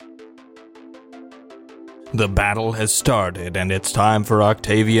The battle has started, and it's time for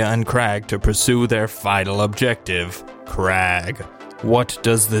Octavia and Crag to pursue their final objective. Crag, what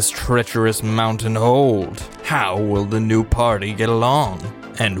does this treacherous mountain hold? How will the new party get along?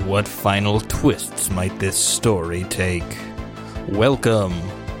 And what final twists might this story take? Welcome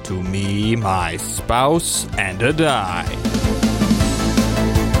to Me, My Spouse, and a Die.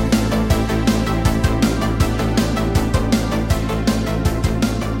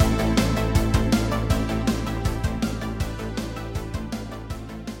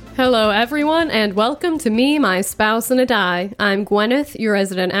 Hello everyone, and welcome to Me, My Spouse, and a Die. I'm Gwyneth, your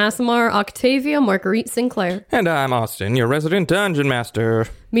resident Aasimar, Octavia Marguerite Sinclair. And I'm Austin, your resident Dungeon Master.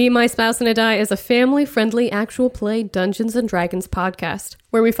 Me, My Spouse, and a Die is a family-friendly actual play Dungeons & Dragons podcast,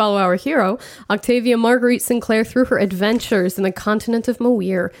 where we follow our hero, Octavia Marguerite Sinclair, through her adventures in the continent of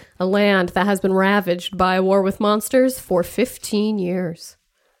Moir, a land that has been ravaged by a war with monsters for 15 years.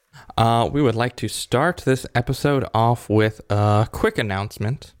 We would like to start this episode off with a quick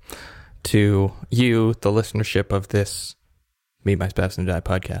announcement to you, the listenership of this Me, My Spouse, and a Die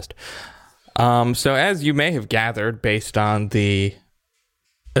podcast. So as you may have gathered based on the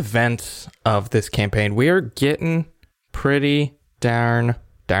events of this campaign, we are getting pretty darn.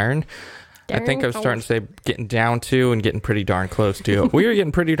 I think I was starting to say getting down to and getting pretty darn close to. We are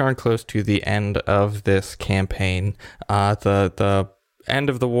getting pretty darn close to the end of this campaign. The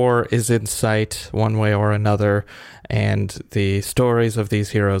end of the war is in sight one way or another, and the stories of these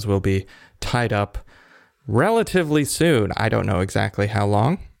heroes will be tied up relatively soon. I don't know exactly how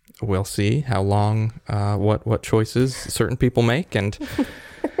long. We'll see how long, what choices certain people make and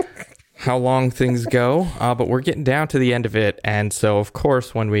how long things go. But we're getting down to the end of it, and so of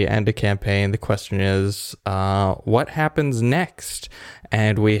course when we end a campaign, the question is, what happens next?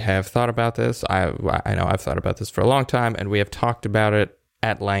 And we have thought about this. I know I've thought about this for a long time, and we have talked about it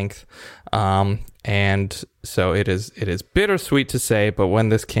at length. And so it is bittersweet to say, but when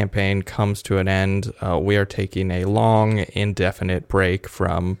this campaign comes to an end, we are taking a long, indefinite break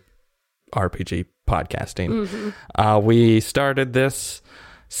from RPG podcasting. Mm-hmm. We started this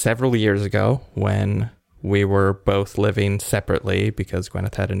several years ago when we were both living separately because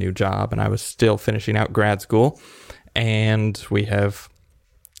Gwyneth had a new job and I was still finishing out grad school. And we have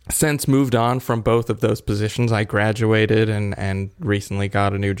since moved on from both of those positions. I graduated and recently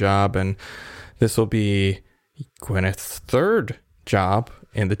got a new job, and this will be Gwyneth's third job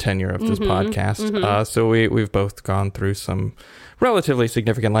in the tenure of this podcast. Mm-hmm. So we've both gone through some relatively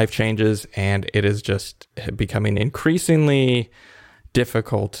significant life changes, and it is just becoming increasingly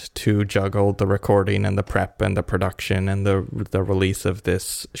difficult to juggle the recording and the prep and the production and the release of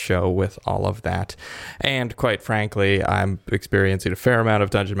this show with all of that. And quite frankly, I'm experiencing a fair amount of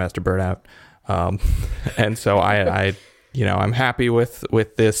Dungeon Master burnout. And so I'm happy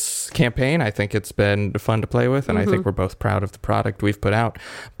with this campaign. I think it's been fun to play with, and I think we're both proud of the product we've put out,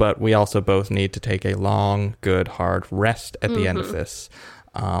 but we also both need to take a long, good, hard rest at the end of this.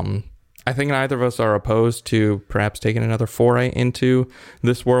 I think neither of us are opposed to perhaps taking another foray into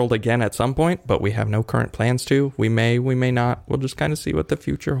this world again at some point, but we have no current plans to. We may not. We'll just kind of see what the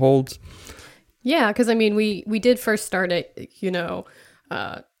future holds. Yeah, because I mean, we did first start it,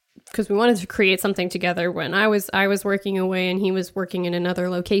 because we wanted to create something together when I was working away and he was working in another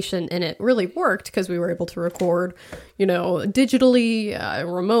location, and it really worked because we were able to record, digitally,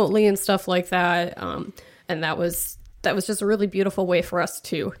 remotely and stuff like that. And that was just a really beautiful way for us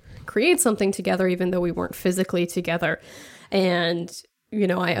to create something together, even though we weren't physically together. And,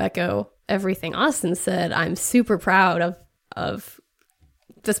 I echo everything Austin said. I'm super proud of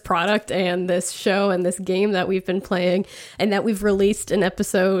this product and this show and this game that we've been playing, and that we've released an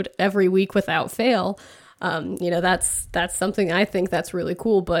episode every week without fail. That's something I think that's really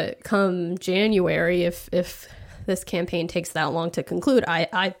cool. But come January, if this campaign takes that long to conclude,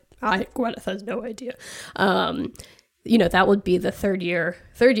 Gwyneth has no idea. That would be the third year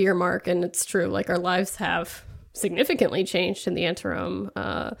mark. And it's true, like, our lives have significantly changed in the interim.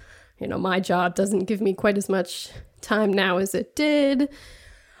 My job doesn't give me quite as much time now as it did.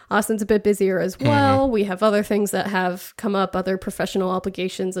 Austin's a bit busier as well. We have other things that have come up, other professional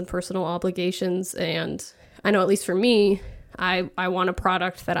obligations and personal obligations. And I know, at least for me, I want a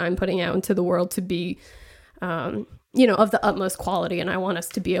product that I'm putting out into the world to be, of the utmost quality. And I want us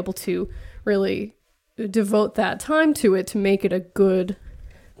to be able to really devote that time to it to make it a good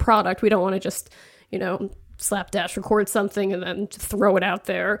product. We don't want to just, slapdash record something and then just throw it out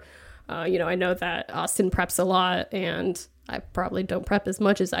there. I know that Austin preps a lot, and I probably don't prep as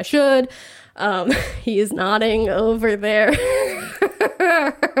much as I should. He is nodding over there.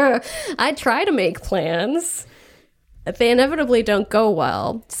 I try to make plans. they inevitably don't go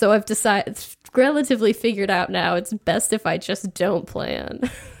well. So I've decided, relatively figured out now, it's best if I just don't plan.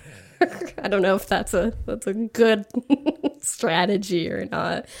 I don't know if that's a good strategy or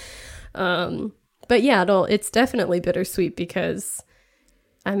not. But yeah, it's definitely bittersweet because,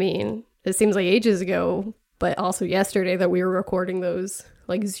 I mean, it seems like ages ago, but also yesterday that we were recording those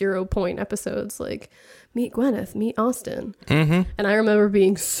like 0 point episodes, like meet Gwyneth, meet Austin. Mm-hmm. And I remember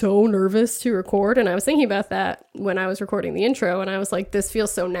being so nervous to record. And I was thinking about that when I was recording the intro. And I was like, this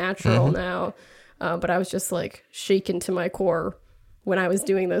feels so natural now. But I was just like shaken to my core when I was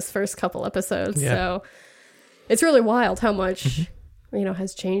doing those first couple episodes. Yeah. So it's really wild how much,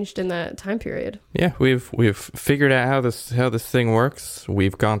 has changed in that time period. Yeah, we've figured out how this thing works.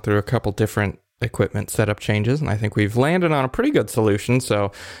 We've gone through a couple different equipment setup changes, and I think we've landed on a pretty good solution.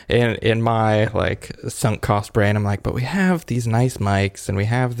 So in my like sunk cost brain, I'm like, but we have these nice mics and we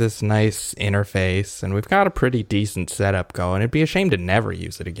have this nice interface and we've got a pretty decent setup going. It'd be a shame to never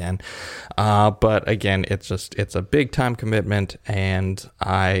use it again. But again, it's a big time commitment, and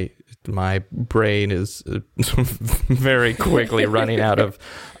my brain is very quickly running out of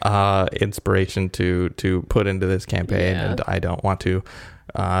inspiration to put into this campaign, and I don't want to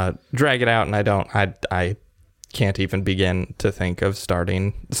drag it out, and I can't even begin to think of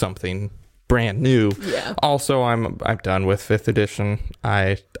starting something brand new. Yeah. Also, I'm done with 5th edition.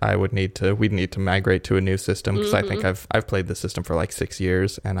 We'd need to migrate to a new system, because I think I've played the system for like 6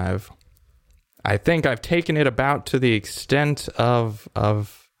 years, and I think I've taken it about to the extent of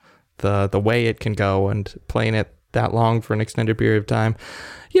the way it can go, and playing it that long for an extended period of time,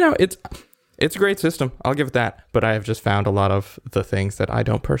 it's a great system. I'll give it that. But I have just found a lot of the things that I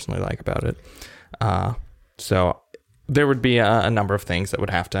don't personally like about it. So there would be a number of things that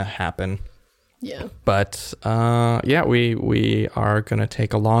would have to happen. Yeah. But we are going to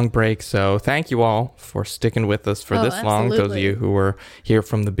take a long break. So thank you all for sticking with us for this long. Those of you who were here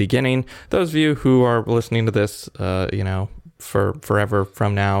from the beginning. Those of you who are listening to this, for forever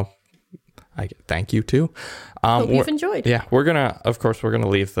from now, I thank you too. Hope you've enjoyed. Yeah, we're gonna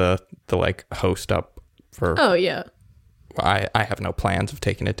leave the like host up for. Oh yeah. I have no plans of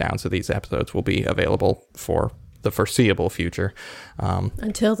taking it down, so these episodes will be available for the foreseeable future.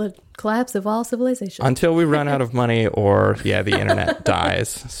 Until the collapse of all civilization. Until we run out of money, or the internet dies.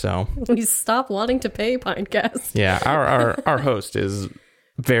 So we stop wanting to pay Pinecast. Yeah, our host is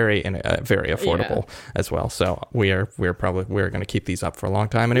very affordable as well. So we're going to keep these up for a long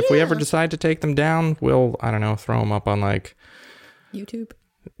time. And if we ever decide to take them down, we'll, I don't know, throw them up on like YouTube.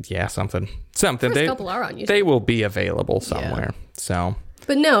 Yeah, something. First couple are on YouTube. They will be available somewhere. So,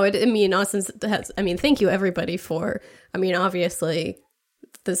 but no, thank you everybody for. Obviously,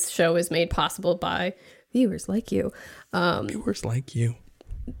 this show is made possible by viewers like you.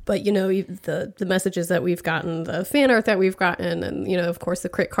 But, the messages that we've gotten, the fan art that we've gotten, and, of course, the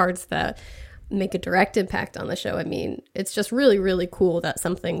crit cards that make a direct impact on the show. It's just really, really cool that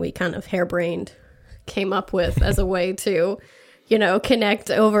something we kind of harebrained came up with as a way to,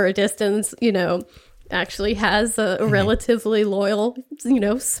 connect over a distance, actually has a relatively loyal,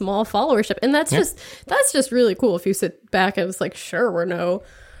 small followership. And that's just really cool. If you sit back and it's like, sure, we're no,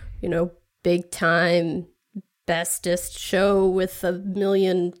 big time bestest show with 1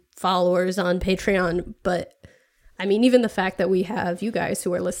 million followers on Patreon, but even the fact that we have you guys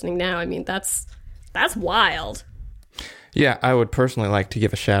who are listening now, that's wild. Yeah, I would personally like to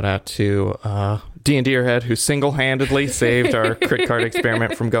give a shout out to D&D Airhead, who single-handedly saved our crit card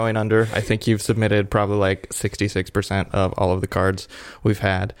experiment from going under. I think you've submitted probably like 66% of all of the cards we've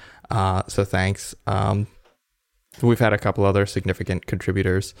had, so thanks. We've had a couple other significant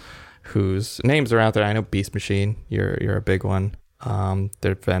contributors whose names are out there. I know Beast Machine, you're a big one.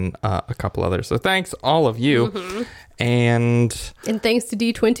 There've been a couple others, so thanks all of you. And thanks to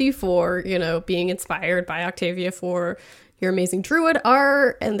D20 for being inspired by Octavia for your amazing druid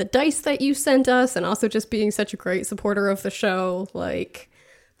art and the dice that you sent us, and also just being such a great supporter of the show. Like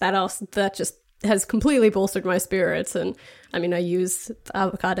that just has completely bolstered my spirits. And I use the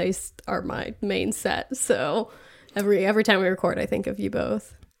avocados are my main set, so every time we record I think of you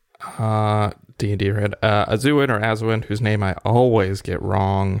both. D&D Red, Azuin or Azuin, whose name I always get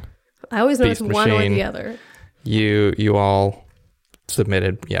wrong. I always know it's one or the other. You all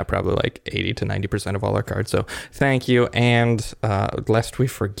submitted, probably like 80 to 90% of all our cards. So thank you. And lest we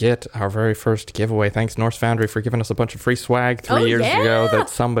forget our very first giveaway, thanks Norse Foundry for giving us a bunch of free swag 3 years ago that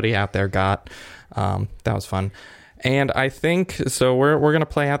somebody out there got. That was fun. And I think so. We're gonna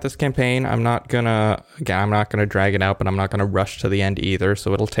play out this campaign. I'm not gonna drag it out, but I'm not gonna rush to the end either.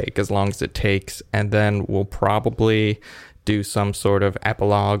 So it'll take as long as it takes, and then we'll probably do some sort of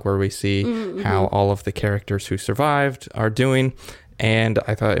epilogue where we see how all of the characters who survived are doing. And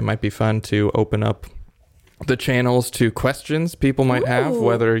I thought it might be fun to open up the channels to questions people might have,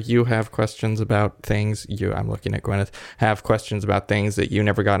 whether you have questions about things I'm looking at Gwyneth, have questions about things that you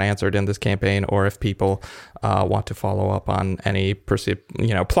never got answered in this campaign, or if people want to follow up on any perceived,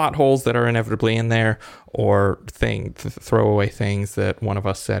 plot holes that are inevitably in there, or throwaway things that one of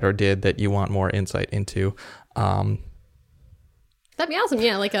us said or did that you want more insight into. That'd be awesome.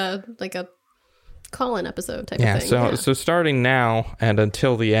 Yeah, like a call-in episode type of thing. So starting now and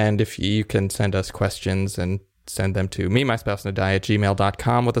until the end, if you can send us questions and send them to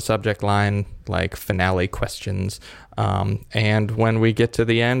memyspouseandadie@gmail.com with a subject line like finale questions. And when we get to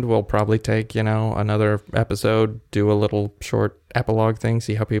the end, we'll probably take, another episode, do a little short epilogue thing,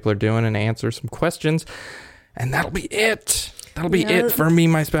 see how people are doing, and answer some questions. And that'll be it. That'll be it for Me,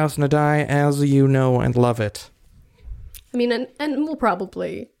 My Spouse, and a Die, as you know and love it. I mean, and we'll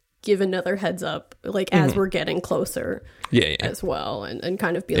probably give another heads up, like, as we're getting closer as well, and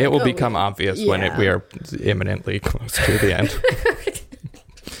kind of be like, it will become obvious when we are imminently close to the end.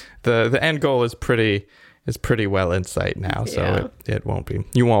 The end goal is pretty well in sight now, so it won't be.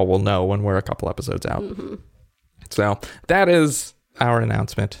 You all will know when we're a couple episodes out. So that is our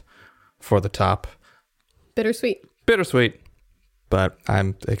announcement for the top. Bittersweet, but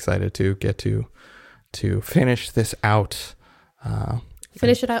I'm excited to get to finish this out.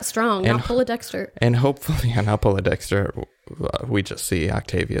 Finish it out strong, not pull a Dexter. And hopefully, not pull a Dexter, we just see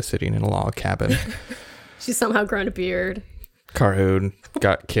Octavia sitting in a log cabin. She's somehow grown a beard. Carhoon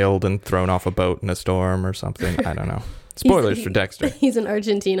got killed and thrown off a boat in a storm or something. I don't know. Spoilers for Dexter. He's in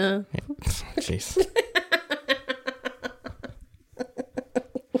Argentina. Jeez.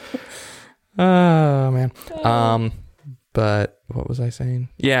 Oh, man. But what was I saying?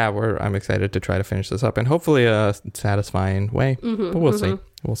 Yeah, I'm excited to try to finish this up in hopefully a satisfying way. But we'll see.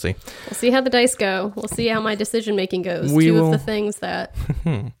 We'll see. We'll see how the dice go. We'll see how my decision making goes. Two of the things that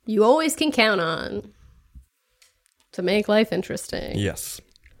you always can count on to make life interesting. Yes,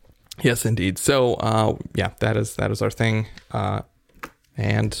 indeed. So, that is our thing.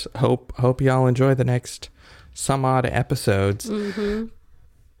 And hope y'all enjoy the next some odd episodes.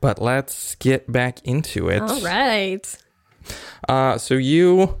 But let's get back into it. All right. So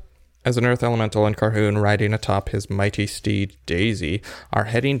you, as an Earth Elemental, and Carhoon riding atop his mighty steed Daisy, are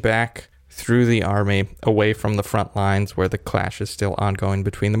heading back through the army away from the front lines where the clash is still ongoing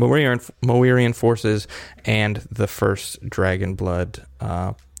between the Moirian forces and the first Dragonblood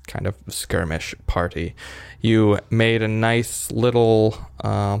kind of skirmish party. You made a nice little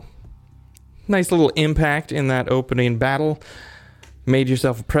impact in that opening battle, made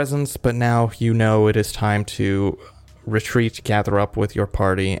yourself a presence, but now you know it is time to retreat, gather up with your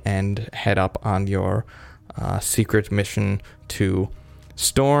party, and head up on your secret mission to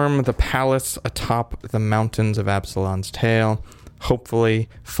storm the palace atop the mountains of Absalon's Tail, hopefully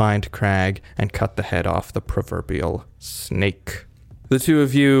find Crag, and cut the head off the proverbial snake. The two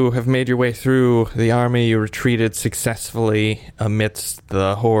of you have made your way through the army. You retreated successfully amidst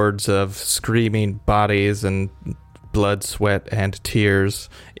the hordes of screaming bodies and blood, sweat, and tears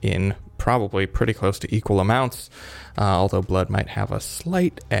in probably pretty close to equal amounts, although blood might have a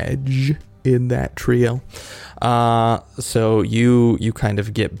slight edge in that trio. So you kind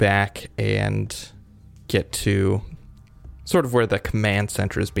of get back and get to sort of where the command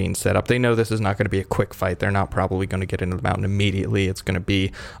center is being set up. They know this is not going to be a quick fight. They're not probably going to get into the mountain immediately. It's going to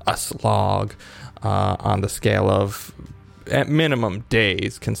be a slog on the scale of, at minimum,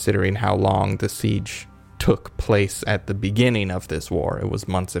 days, considering how long the siege took place at the beginning of this war. It was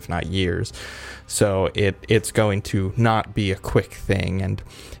months, if not years. So it's going to not be a quick thing. And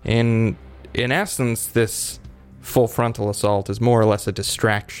in essence, this full frontal assault is more or less a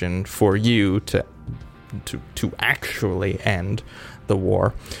distraction for you to actually end the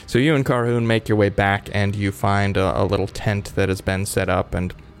war. So you and Carhoon make your way back, and you find a little tent that has been set up,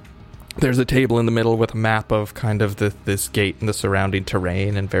 and there's a table in the middle with a map of kind of this gate and the surrounding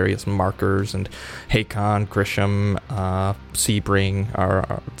terrain and various markers, and Hakon, Grisham, Sebring,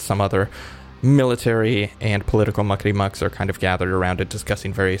 or some other military and political muckety-mucks are kind of gathered around it,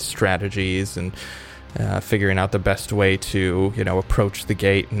 discussing various strategies and figuring out the best way to, approach the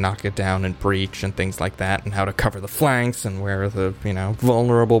gate and knock it down and breach and things like that, and how to cover the flanks and where the,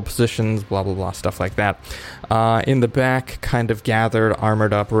 vulnerable positions, blah, blah, blah, stuff like that. In the back, kind of gathered,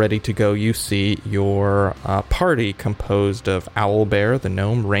 armored up, ready to go, you see your party composed of Owlbear, the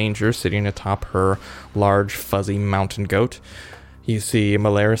gnome ranger, sitting atop her large, fuzzy mountain goat. You see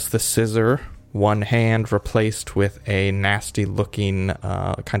Malaris the scissor, one hand replaced with a nasty-looking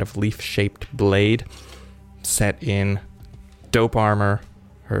kind of leaf-shaped blade set in dope armor,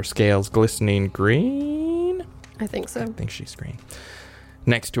 her scales glistening green. I think so. I think she's green.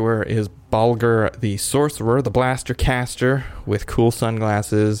 Next to her is Balger the Sorcerer, the Blaster Caster, with cool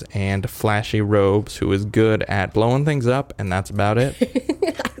sunglasses and flashy robes, who is good at blowing things up, and that's about it.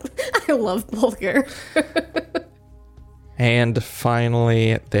 I love Bulger. And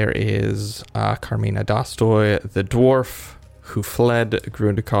finally, there is Carmina Dostoy, the Dwarf, who fled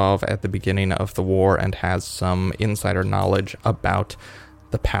Grundikov at the beginning of the war and has some insider knowledge about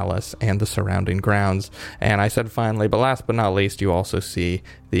the palace and the surrounding grounds. And I said finally, but last but not least, you also see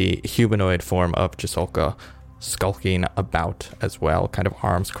the humanoid form of Jisulka skulking about as well, kind of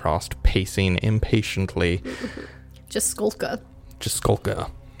arms crossed, pacing impatiently. Jisulka.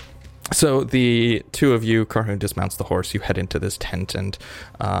 So the two of you, Carhoon dismounts the horse, you head into this tent, and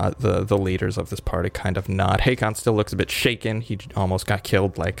the leaders of this party kind of nod. Hakon still looks a bit shaken. He almost got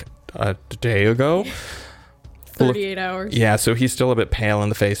killed like a day ago. 38 hours. Yeah, so he's still a bit pale in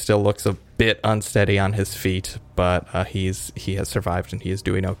the face, still looks a bit unsteady on his feet, but he has survived and he is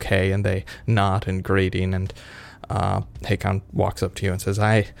doing okay, and they nod and greeting, and Hakon walks up to you and says,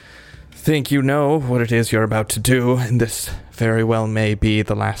 I think you know what it is you're about to do, and this very well may be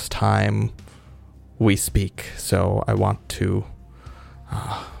the last time we speak, so I want to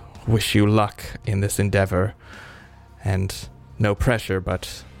wish you luck in this endeavor, and no pressure,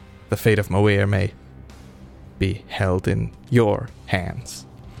 but the fate of Moir may be held in your hands.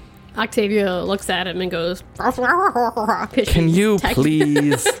 Octavia looks at him and goes, Can you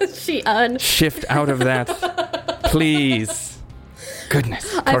please she shift out of that? Please.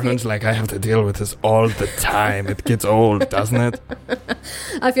 Goodness. Carhoon's like, I have to deal with this all the time. It gets old, doesn't it?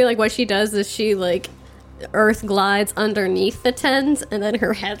 I feel like what she does is she like earth glides underneath the tent, and then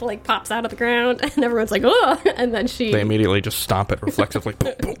her head like pops out of the ground, and everyone's like, oh, and then they immediately just stomp it reflexively.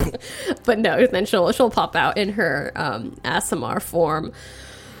 Boom, boom, boom. But no, then she'll pop out in her Aasimar form.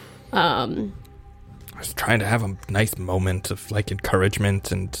 I was trying to have a nice moment of like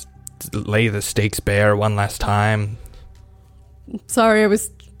encouragement and lay the stakes bare one last time. Sorry, I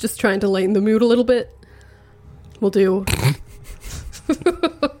was just trying to lighten the mood a little bit. Will do.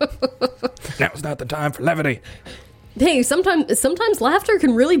 Now's not the time for levity. Hey, sometimes laughter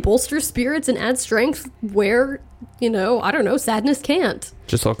can really bolster spirits and add strength where, I don't know, sadness can't.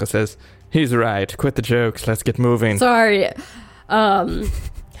 Jisulka says, he's right. Quit the jokes. Let's get moving. Sorry. No,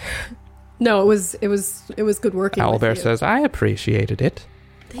 it was good working with Owlbear you. says, I appreciated it.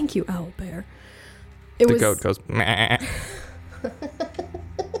 Thank you, Owlbear. The goat goes, meh.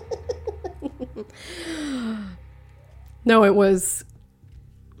 No, it was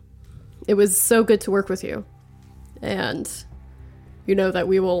so good to work with you. And you know that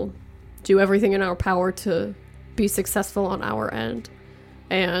we will do everything in our power to be successful on our end.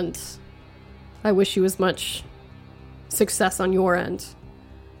 And I wish you as much success on your end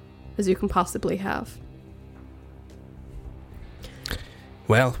as you can possibly have.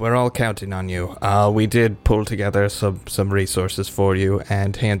 Well, we're all counting on you. We did pull together some resources for you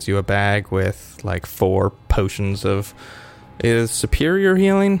and hands you a bag with like 4 potions of superior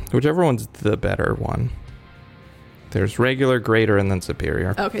healing, whichever one's the better one. There's regular, greater, and then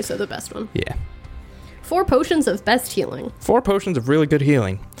superior. Okay, so the best one. Yeah. 4 potions of best healing. 4 potions of really good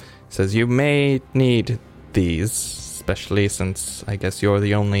healing. Says you may need these, especially since I guess you're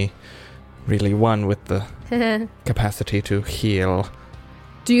the only really one with the capacity to heal.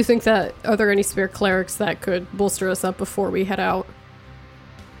 Do you think are there any spare clerics that could bolster us up before we head out?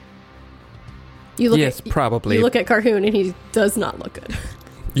 Yes, probably. You look at Carhoon and he does not look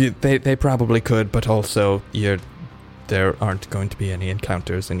good. They probably could, but also there aren't going to be any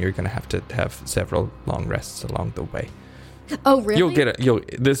encounters, and you're going to have several long rests along the way. Oh, really?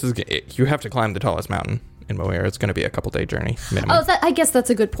 You have to climb the tallest mountain in Moir. It's going to be a couple-day journey minimum. Oh, I guess that's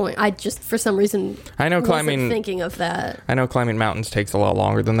a good point. I just, for some reason, wasn't thinking of that. I know climbing mountains takes a lot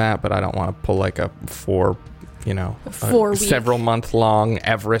longer than that, but I don't want to pull like a 4 several month long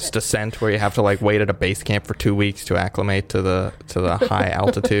Everest descent where you have to like wait at a base camp for 2 weeks to acclimate to the high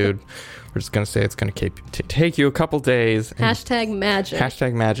altitude. We're just going to say it's going to take you a couple days. Hashtag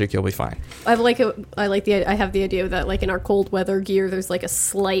magic. You'll be fine. I have the idea that like in our cold weather gear, there's like a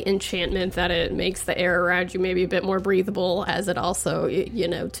slight enchantment that it makes the air around you maybe a bit more breathable, as it also,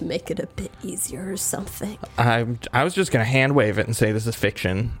 to make it a bit easier or something. I was just going to hand wave it and say this is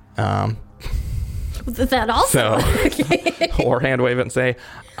fiction. That also. Or hand wave it and say,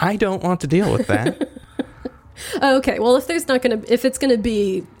 I don't want to deal with that. Okay, well, if it's going to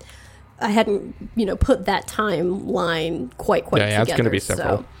be, I hadn't, put that timeline quite together. Yeah, it's going to be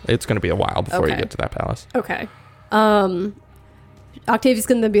several. So. It's going to be a while before you get to that palace. Okay. Octavia's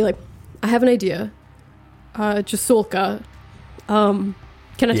going to be like, I have an idea. Jisulka,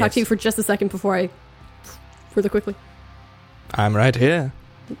 Can I talk Yes. to you for just a second before I... Really quickly? I'm right here.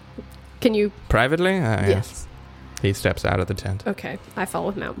 Can you... Privately? Yes. Yes. He steps out of the tent. Okay, I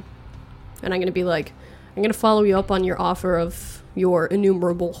follow him out. And I'm going to be like, I'm going to follow you up on your offer of your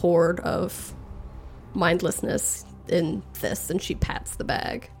innumerable hoard of mindlessness in this. And she pats the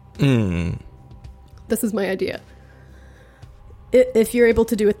bag. This is my idea. If you're able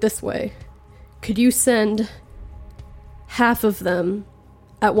to do it this way, could you send half of them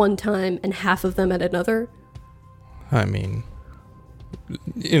at one time and half of them at another? I mean,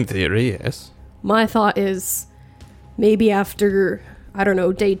 in theory, yes. My thought is maybe after, I don't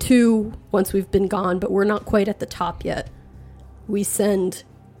know, day 2, once we've been gone, but we're not quite at the top yet, we send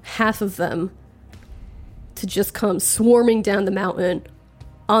half of them to just come swarming down the mountain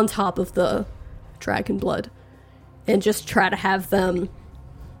on top of the dragon blood and just try to have them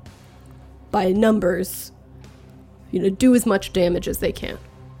by numbers, do as much damage as they can.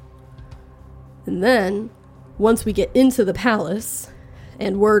 And then once we get into the palace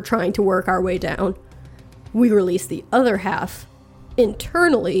and we're trying to work our way down, we release the other half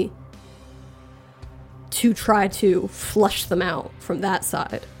internally to try to flush them out from that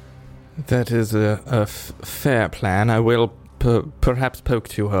side. That is a fair plan. I will perhaps poke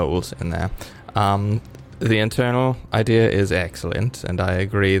 2 holes in there. The internal idea is excellent, and I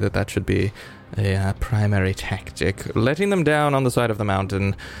agree that should be a primary tactic. Letting them down on the side of the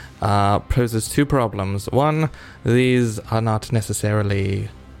mountain poses 2 problems. One, these are not necessarily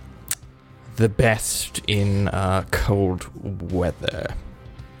the best in cold weather.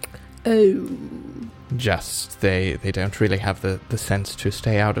 Oh. Just they don't really have the sense to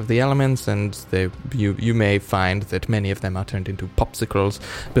stay out of the elements, and you may find that many of them are turned into popsicles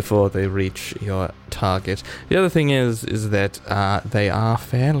before they reach your target. The other thing is that they are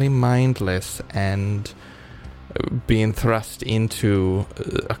fairly mindless, and being thrust into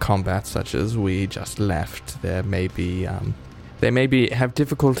a combat such as we just left, they may have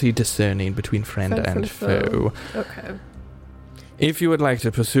difficulty discerning between friend and foe. Okay. If you would like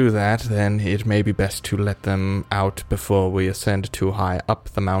to pursue that, then it may be best to let them out before we ascend too high up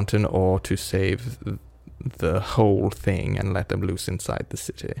the mountain, or to save the whole thing and let them loose inside the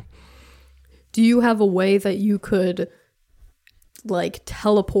city. Do you have a way that you could,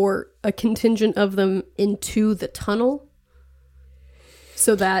 teleport a contingent of them into the tunnel?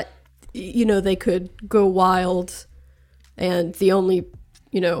 So that, they could go wild and the only,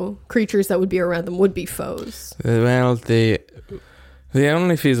 creatures that would be around them would be foes? Well, the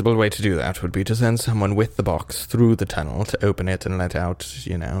only feasible way to do that would be to send someone with the box through the tunnel to open it and let out,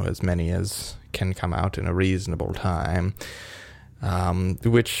 as many as can come out in a reasonable time.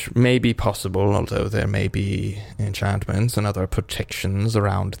 Which may be possible, although there may be enchantments and other protections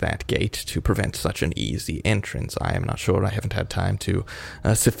around that gate to prevent such an easy entrance. I am not sure. I haven't had time to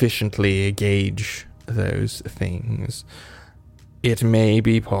sufficiently gauge those things. It may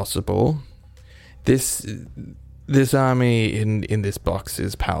be possible. This army in this box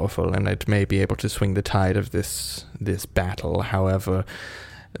is powerful, and it may be able to swing the tide of this battle. However,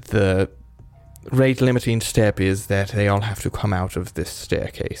 the rate-limiting step is that they all have to come out of this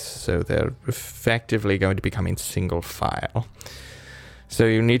staircase, so they're effectively going to be coming single file. So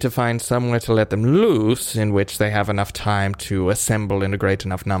you need to find somewhere to let them loose, in which they have enough time to assemble in a great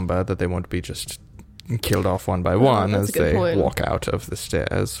enough number that they won't be just killed off one by one as they walk out of the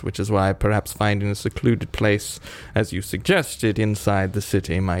stairs, which is why perhaps finding a secluded place, as you suggested, inside the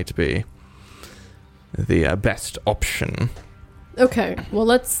city might be the best option. Okay, well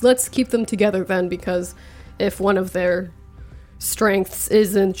let's keep them together then, because if one of their strengths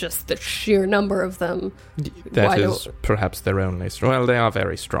isn't just the sheer number of them, that is perhaps their only strength. Well, they are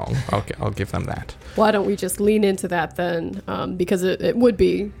very strong. I'll give them that. Why don't we just lean into that then? Because it would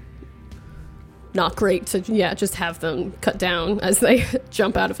be not great to, just have them cut down as they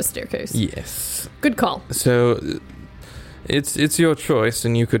jump out of a staircase. Yes. Good call. So it's your choice,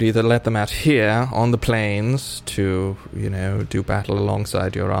 and you could either let them out here on the plains to, do battle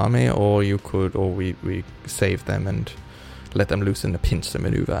alongside your army, or we save them and let them loose in the pincer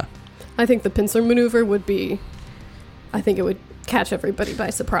maneuver. I think the pincer maneuver would catch everybody by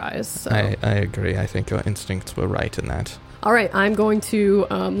surprise. So. I agree. I think your instincts were right in that. All right, I'm going to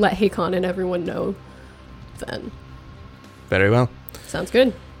let Hakon and everyone know then. Very well. Sounds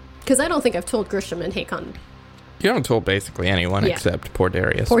good. Because I don't think I've told Grisham and Hakon. You haven't told basically anyone except poor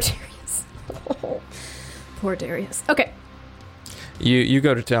Darius. Poor Darius. Poor Darius. Okay. You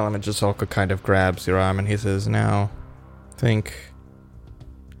go to tell him, and Jasalka kind of grabs your arm and he says, now, think,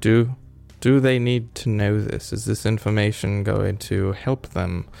 do they need to know this? Is this information going to help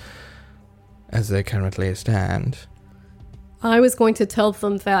them as they currently stand? I was going to tell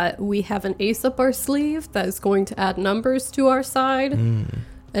them that we have an ace up our sleeve that is going to add numbers to our side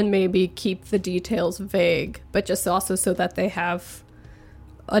and maybe keep the details vague, but just also so that they have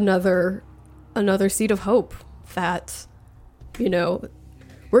another seed of hope that, you know,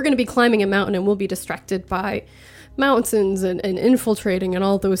 we're going to be climbing a mountain and we'll be distracted by mountains and infiltrating and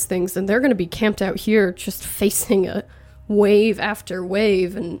all those things, and they're going to be camped out here just facing a wave after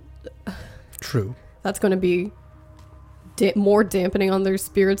wave, and True. that's going to be more dampening on their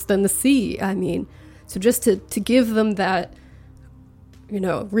spirits than the sea. I mean, so just to give them that, you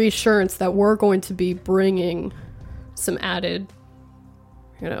know, reassurance that we're going to be bringing some added,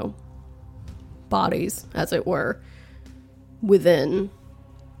 you know, bodies, as it were, within,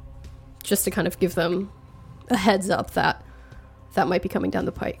 just to kind of give them a heads up that might be coming down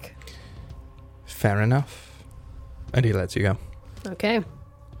the pike. Fair enough. And he lets you go. Okay.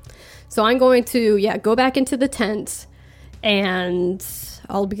 So I'm going to, go back into the tent, and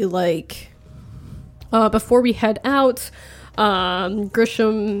I'll be like, before we head out,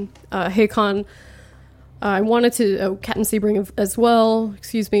 Grisham, Hakon, I wanted to, Captain Sebring as well,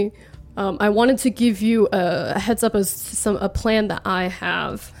 excuse me, I wanted to give you a heads up as to a plan that I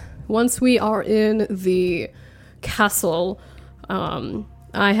have. Once we are in the castle,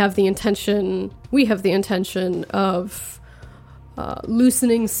 we have the intention of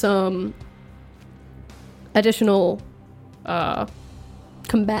loosening some additional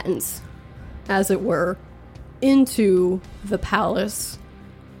combatants, as it were, into the palace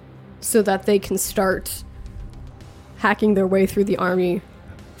so that they can start hacking their way through the army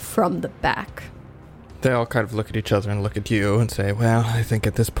from the back. They all kind of look at each other and look at you and say, well, I think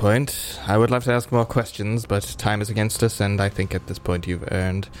at this point, I would love to ask more questions, but time is against us, and I think at this point you've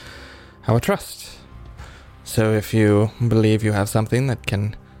earned our trust. So if you believe you have something that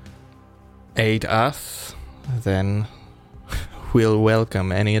can aid us, then we'll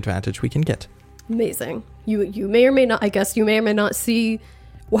welcome any advantage we can get. Amazing. You may or may not, I guess you may or may not see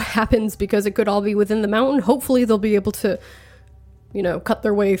what happens, because it could all be within the mountain. Hopefully they'll be able to, you know, cut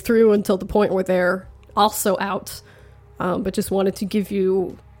their way through until the point where they're also out. But just wanted to give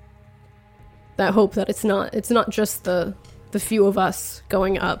you that hope that it's not just the few of us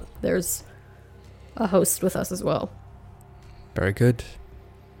going up. There's a host with us as well. Very good.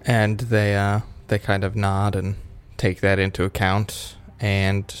 And they kind of nod and take that into account.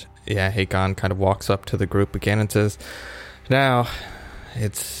 And Hakon kind of walks up to the group again and says, now,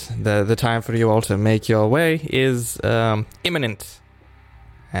 it's the time for you all to make your way is imminent.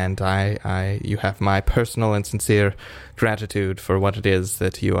 And you have my personal and sincere gratitude for what it is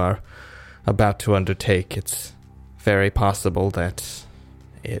that you are about to undertake. It's very possible that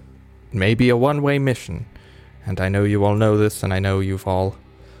it may be a one-way mission. And I know you all know this, and I know you've all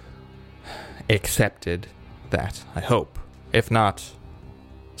accepted that, I hope. If not,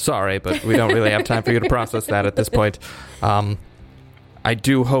 sorry, but we don't really have time for you to process that at this point. I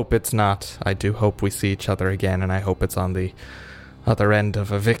do hope it's not. I do hope we see each other again, and I hope it's on the other end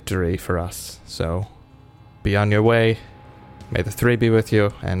of a victory for us. So, be on your way. May the three be with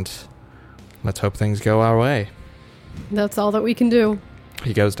you, and let's hope things go our way. That's all that we can do.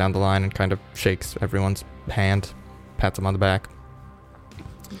 He goes down the line and kind of shakes everyone's hand, pats them on the back.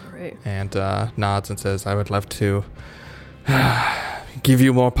 All right. And nods and says, I would love to give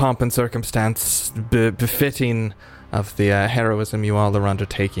you more pomp and circumstance befitting of the heroism you all are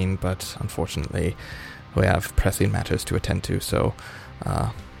undertaking, but unfortunately we have pressing matters to attend to, so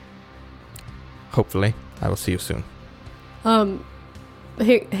hopefully I will see you soon.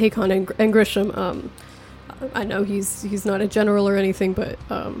 Hakon and Grisham, I know he's not a general or anything, but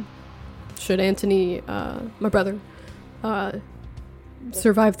should Anthony, my brother,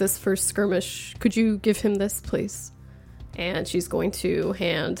 survive this first skirmish, could you give him this, please? And she's going to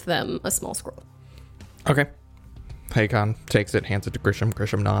hand them a small scroll. Okay. Hakon takes it, hands it to Grisham.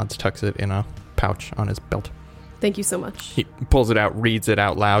 Grisham nods, tucks it in a pouch on his belt. Thank you so much. He pulls it out, reads it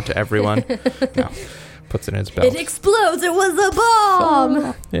out loud to everyone. No, puts it in his belt. It explodes! It was a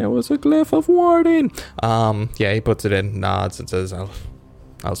bomb! It was a glyph of warding. He puts it in, nods, and says,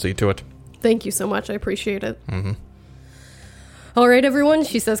 I'll see to it. Thank you so much. I appreciate it. Mm-hmm. All right, everyone,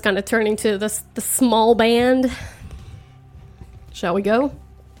 she says, kind of turning to the small band. Shall we go?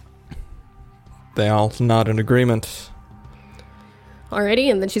 They all nod in agreement. Alrighty,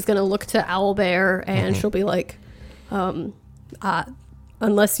 and then she's going to look to Owlbear, and she'll be like,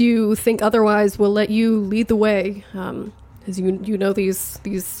 unless you think otherwise, we'll let you lead the way, as you know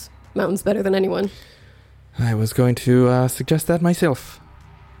these mountains better than anyone. I was going to suggest that myself.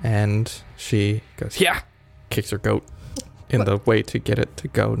 And she goes, yeah, kicks her goat in the way to get it to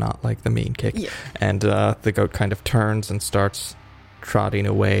go, not like the mean kick. Yeah. And the goat kind of turns and starts trotting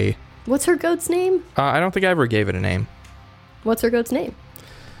away. What's her goat's name? I don't think I ever gave it a name. What's her goat's name?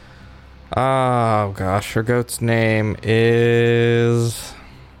 Oh, gosh. Her goat's name is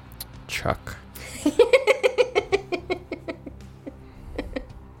Chuck.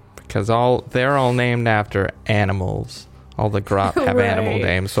 Because they're all named after animals. All the Grot have Right. animal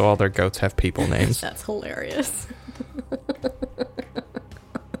names, so all their goats have people names. That's hilarious.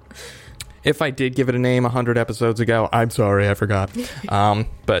 If I did give it a name 100 episodes ago, I'm sorry, I forgot.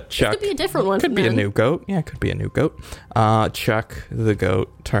 But Chuck... Could be a different one. Could be a new goat. Yeah, it could be a new goat. Chuck, the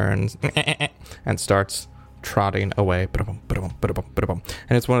goat, turns and starts trotting away. And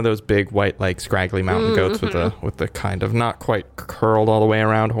it's one of those big, white, like, scraggly mountain goats with the kind of not quite curled all the way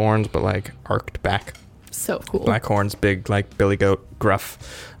around horns, but, like, arched back. So cool. Black horns, big, like, billy goat, gruff,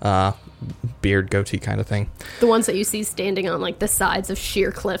 beard goatee kind of thing. The ones that you see standing on, like, the sides of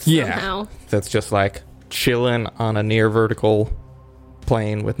sheer cliffs somehow. That's just, like, chilling on a near vertical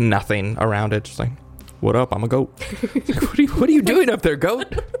plane with nothing around it. Just like, what up? I'm a goat. Like, what are you doing up there, goat?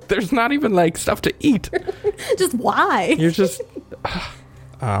 There's not even, like, stuff to eat. Just why? You're just...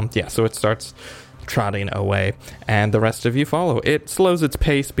 so it starts trotting away, and the rest of you follow. It slows its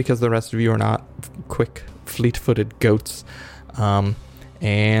pace because the rest of you are not quick, fleet-footed goats.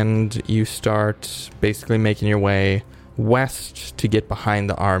 And you start basically making your way west to get behind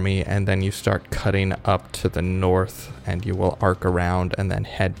the army, and then you start cutting up to the north, and you will arc around and then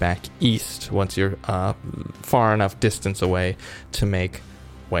head back east once you're far enough distance away to make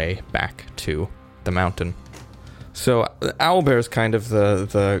way back to the mountain. So Owlbear is kind of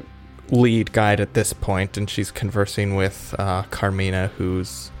the lead guide at this point, and she's conversing with Carmina,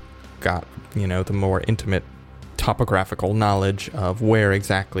 who's got, the more intimate topographical knowledge of where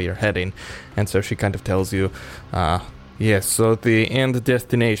exactly you're heading. And so she kind of tells you, yes, so the end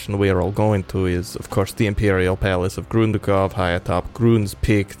destination we are all going to is, of course, the Imperial Palace of Grundukov, high atop Grun's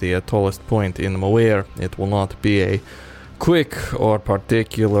Peak, the tallest point in Moir. It will not be a quick or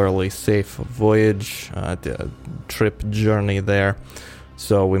particularly safe voyage, trip journey there.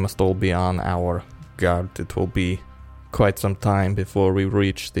 So we must all be on our guard. It will be quite some time before we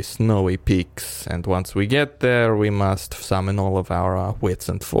reach the snowy peaks, and once we get there, we must summon all of our wits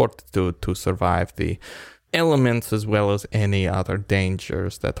and fortitude to survive the elements as well as any other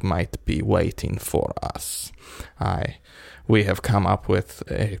dangers that might be waiting for us. We have come up with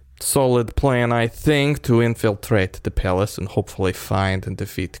a solid plan, I think, to infiltrate the palace and hopefully find and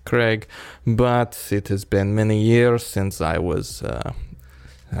defeat Craig, but it has been many years since I was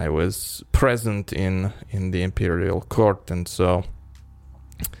present in the Imperial Court, and so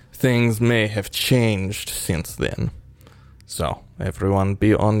things may have changed since then. So, everyone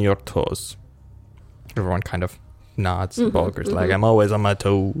be on your toes. Everyone kind of nods. Bulger's like, I'm always on my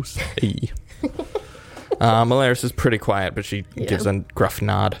toes. Hey. Malaris is pretty quiet, but she gives a gruff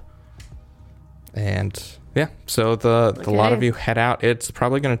nod. And so the lot of you head out. It's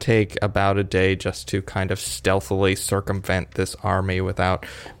probably going to take about a day just to kind of stealthily circumvent this army without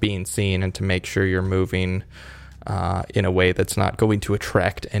being seen, and to make sure you're moving in a way that's not going to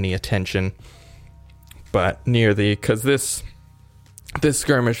attract any attention. But because this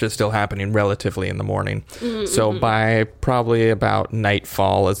skirmish is still happening relatively in the morning. So by probably about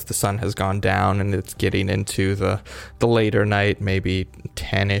nightfall, as the sun has gone down and it's getting into the later night, maybe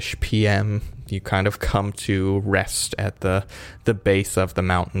 10-ish p.m., you kind of come to rest at the base of the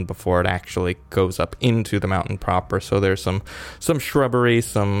mountain before it actually goes up into the mountain proper. So there's some shrubbery,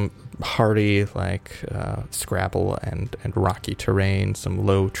 some hardy scrabble and rocky terrain, some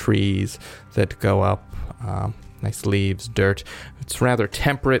low trees that go up, nice leaves, dirt. It's rather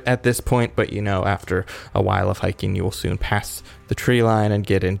temperate at this point, but after a while of hiking, you will soon pass the tree line and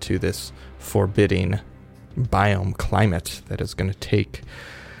get into this forbidding biome climate that is going to take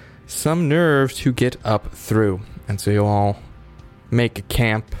some nerve to get up through. And so you all make a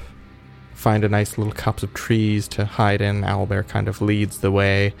camp, find a nice little copse of trees to hide in. Owlbear kind of leads the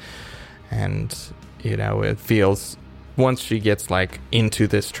way, and it feels, once she gets into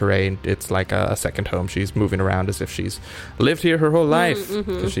this terrain, it's like a second home. She's moving around as if she's lived here her whole life,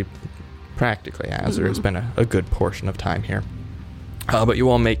 because she practically has, or has been a good portion of time here. But you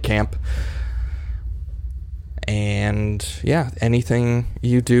all make camp. And anything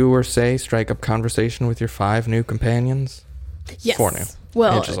you do or say, strike up conversation with your 5 new companions? Yes. 4 new.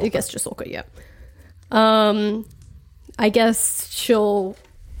 Well, I guess Jisolka, yeah. I guess she'll,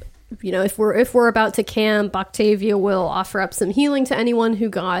 if we're about to camp, Octavia will offer up some healing to anyone who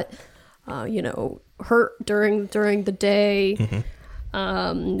got, hurt during the day.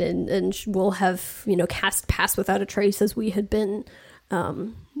 and we'll have, cast Pass Without a Trace as we had been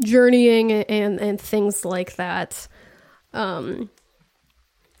journeying and things like that. And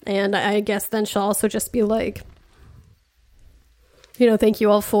I guess then she'll also just be like, thank you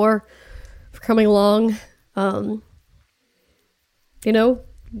all for coming along, kind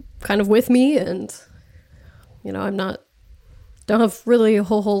of with me, and, don't have really a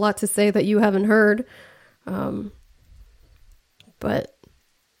whole lot to say that you haven't heard. But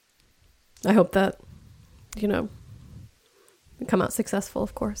I hope that, we come out successful,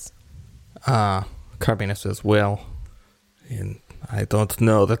 of course. Carmina says, well, I don't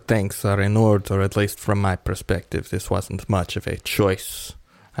know that things are in order, at least from my perspective. This wasn't much of a choice.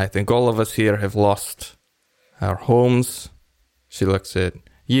 I think all of us here have lost our homes. She looks at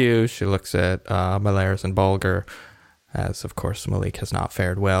you, she looks at Malaris and Bulger, as of course Malik has not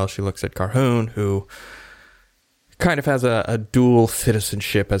fared well. She looks at Carhoon, who kind of has a dual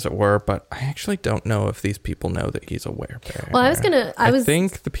citizenship, as it were, but I actually don't know if these people know that he's a werebear. Well, I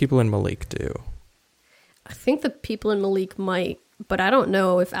think the people in Malik do. I think the people in Malik might, but I don't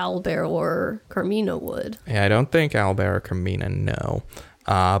know if Owlbear or Carmina would. Yeah, I don't think Owlbear or Carmina know.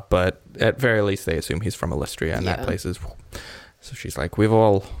 But at very least, they assume he's from Alistria, and that place is... So she's like, we've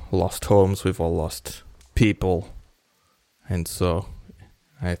all lost homes, we've all lost people, and so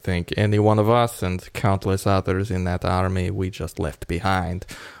I think any one of us and countless others in that army we just left behind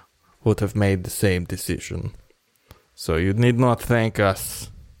would have made the same decision. So you need not thank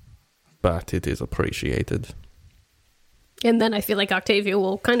us, but it is appreciated. And then I feel like Octavia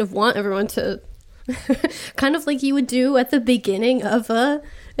will kind of want everyone to... kind of like you would do at the beginning of a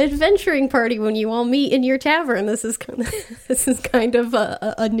adventuring party when you all meet in your tavern. This is kind of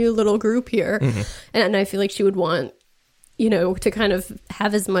a new little group here. Mm-hmm. And I feel like she would want, to kind of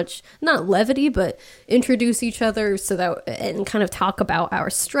have as much, not levity, but introduce each other and kind of talk about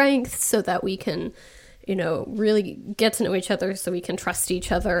our strengths so that we can, really get to know each other, so we can trust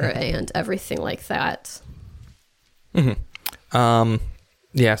each other and everything like that. Mm-hmm.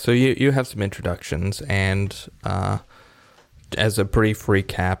 Yeah, so you have some introductions, and as a brief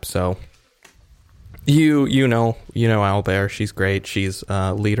recap, so you know Owlbear, she's great. She's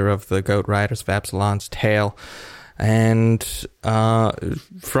leader of the Goat Riders of Absalon's Tail, and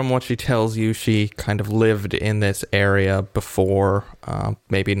from what she tells you, she kind of lived in this area before,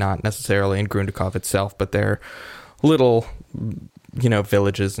 maybe not necessarily in Grundakov itself, but they're little...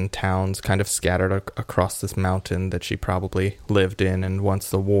 villages and towns kind of scattered across this mountain that she probably lived in. And once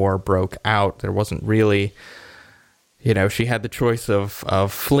the war broke out, there wasn't really, she had the choice of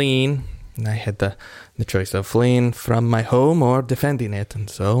fleeing. And I had the choice of fleeing from my home or defending it. And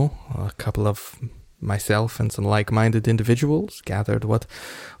so a couple of myself and some like-minded individuals gathered what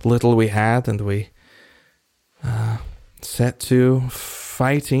little we had, and we set to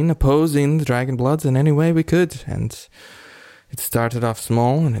opposing the Dragonbloods in any way we could. And it started off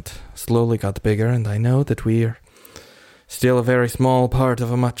small, and it slowly got bigger, and I know that we are still a very small part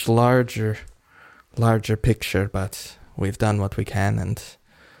of a much larger picture, but we've done what we can, and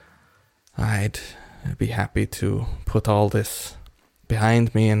I'd be happy to put all this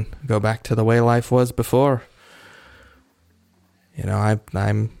behind me and go back to the way life was before.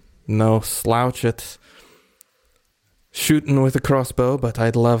 I'm no slouch at shooting with a crossbow, but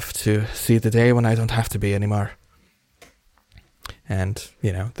I'd love to see the day when I don't have to be anymore. And,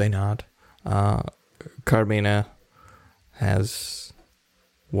 they nod. Carmina was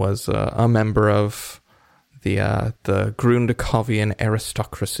a member of the Grundakovian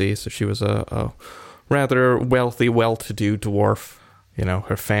aristocracy, so she was a rather wealthy, well-to-do dwarf.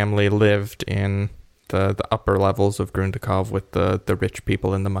 Her family lived in the upper levels of Grundakov with the rich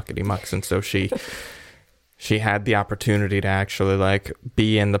people in the muckety-mucks, and so she had the opportunity to actually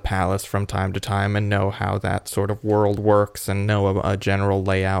be in the palace from time to time and know how that sort of world works and know a general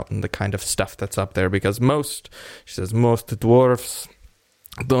layout and the kind of stuff that's up there, because most dwarves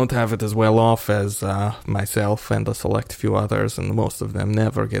don't have it as well off as myself and a select few others, and most of them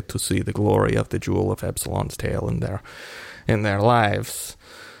never get to see the glory of the Jewel of Absalon's Tail in their lives.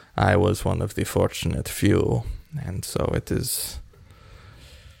 I was one of the fortunate few, and so it is...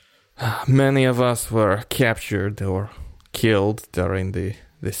 Many of us were captured or killed during the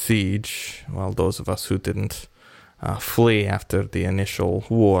siege, while those of us who didn't flee after the initial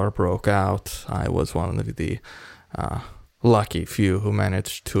war broke out, I was one of the lucky few who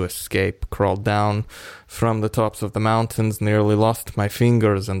managed to escape, crawled down from the tops of the mountains, nearly lost my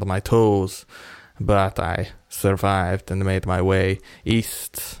fingers and my toes, but I survived and made my way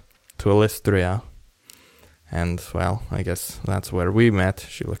east to Alistria. And, well, I guess that's where we met.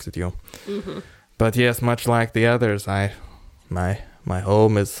 She looks at you. Mm-hmm. But yes, much like the others, my My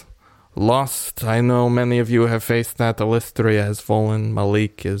home is lost. I know many of you have faced that. Alistria has fallen.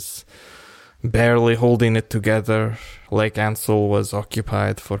 Malik is barely holding it together. Lake Ansel was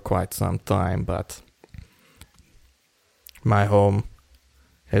occupied for quite some time, but my home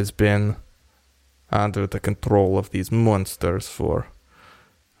has been under the control of these monsters for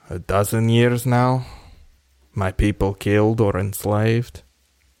a dozen years now. My people killed or enslaved.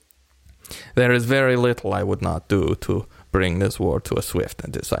 There is very little I would not do to bring this war to a swift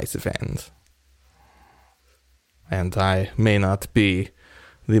and decisive end. And I may not be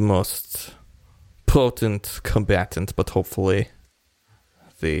the most potent combatant, but hopefully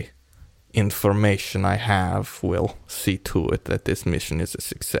the information I have will see to it that this mission is a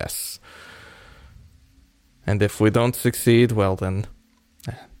success. And if we don't succeed, well then,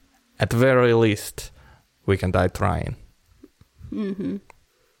 at the very least, we can die trying. Mm-hmm.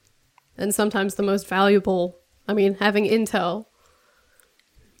 And sometimes the most valuable, having intel,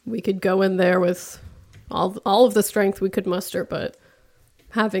 we could go in there with all of the strength we could muster, but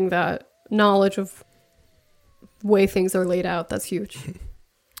having that knowledge of the way things are laid out, that's huge.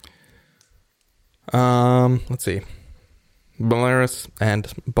 Let's see. Baleris and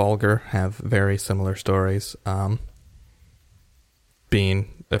Balger have very similar stories.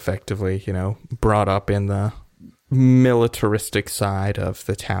 Being effectively, brought up in the militaristic side of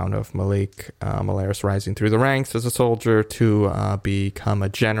the town of Malik. Baleris rising through the ranks as a soldier to become a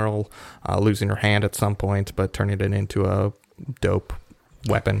general, losing her hand at some point, but turning it into a dope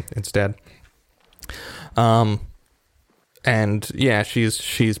weapon instead. And yeah,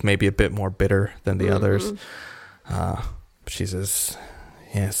 she's maybe a bit more bitter than the others. She says,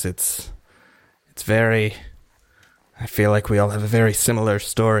 yes, it's very, I feel like we all have a very similar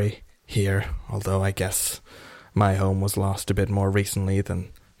story here, although I guess my home was lost a bit more recently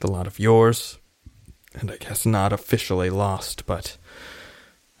than the lot of yours, and I guess not officially lost, but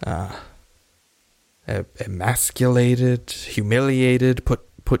emasculated, humiliated,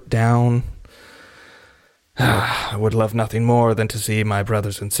 put down. I would love nothing more than to see my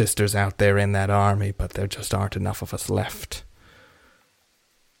brothers and sisters out there in that army, but there just aren't enough of us left.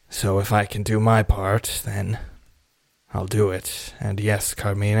 So if I can do my part, then I'll do it. And yes,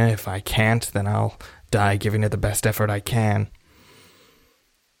 Carmina, if I can't, then I'll die giving it the best effort I can.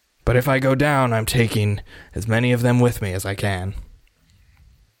 But if I go down, I'm taking as many of them with me as I can.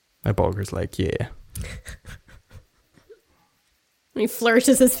 My Bulger's like, yeah. He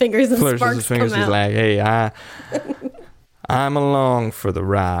flourishes his fingers and sparks come out. He's like, hey, I'm along for the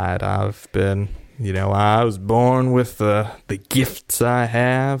ride. I've been, I was born with the gifts I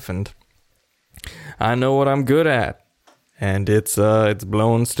have, and I know what I'm good at. And it's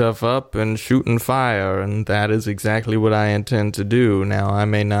blowing stuff up and shooting fire, and that is exactly what I intend to do. Now, I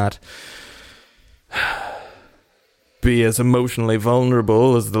may not be as emotionally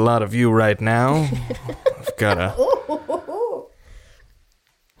vulnerable as the lot of you right now. I've got a...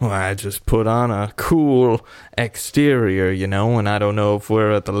 Well, I just put on a cool exterior, and I don't know if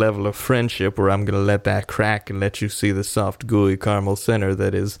we're at the level of friendship where I'm going to let that crack and let you see the soft, gooey caramel center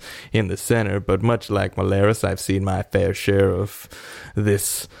that is in the center. But much like Malaris, I've seen my fair share of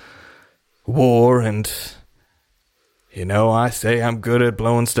this war, and, I say I'm good at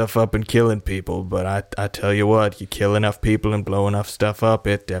blowing stuff up and killing people, but I tell you what, you kill enough people and blow enough stuff up,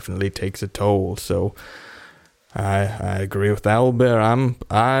 it definitely takes a toll, so... I agree with Owlbear.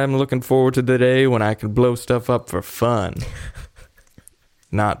 I'm looking forward to the day when I can blow stuff up for fun.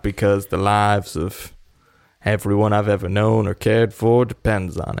 Not because the lives of everyone I've ever known or cared for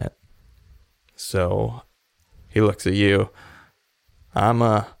depends on it. So, he looks at you.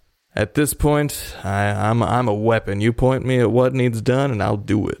 At this point, I'm a weapon. You point me at what needs done and I'll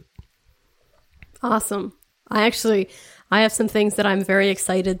do it. Awesome. I have some things that I'm very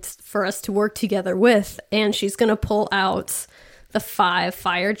excited for us to work together with, and she's going to pull out the 5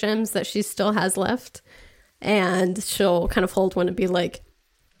 fire gems that she still has left, and she'll kind of hold one and be like,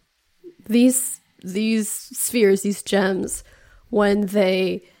 these spheres, these gems, when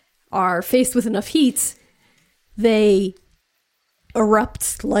they are faced with enough heat, they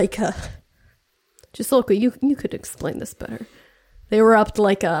erupt like a... Jisulka, you could explain this better. They erupt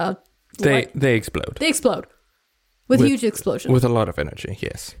like a... They explode. They explode. With huge explosions. With a lot of energy,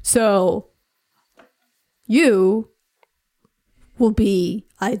 yes. So, you will be,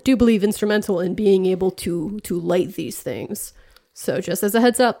 I do believe, instrumental in being able to light these things. So, just as a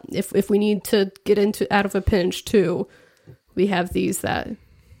heads up, if we need to get out of a pinch, too, we have these that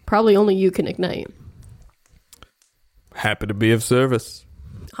probably only you can ignite. Happy to be of service.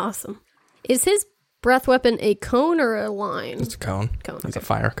 Awesome. Is his breath weapon a cone or a line? It's a cone. Okay. He's a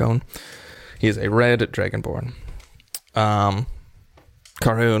fire cone. He is a red dragonborn.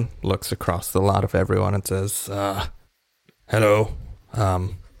 Carhoon looks across the lot of everyone and says, hello.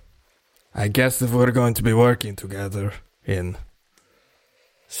 I guess if we're going to be working together in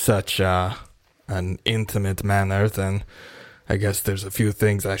such an intimate manner, then I guess there's a few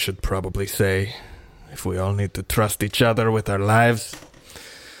things I should probably say. If we all need to trust each other with our lives.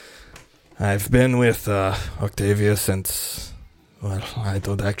 I've been with Octavia since, well, I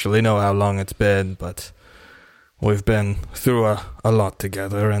don't actually know how long it's been, but we've been through a lot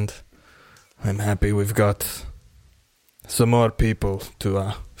together, and I'm happy we've got some more people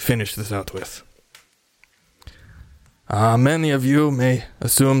to finish this out with. Many of you may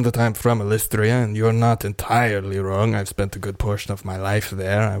assume that I'm from Elistria, and you're not entirely wrong. I've spent a good portion of my life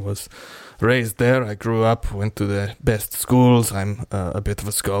there. I was raised there. I grew up, went to the best schools. I'm a bit of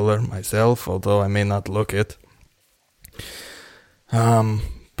a scholar myself, although I may not look it.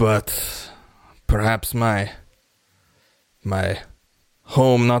 But perhaps my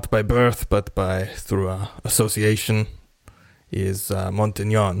home, not by birth, but through association, is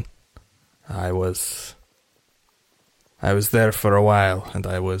Montignon. I was there for a while, and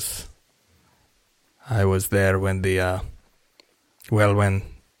I was there when the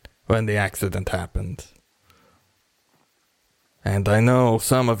when the accident happened. And I know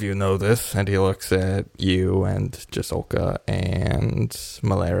some of you know this, and he looks at you and Jasolka and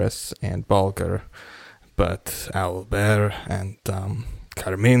Malaris and Balger, but Owlbear and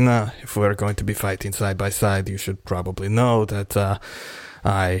Carmina, if we're going to be fighting side by side, you should probably know that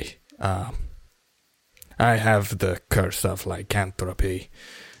I have the curse of lycanthropy,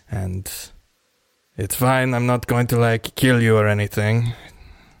 and it's fine, I'm not going to kill you or anything,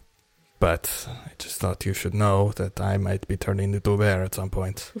 but I just thought you should know that I might be turning into a bear at some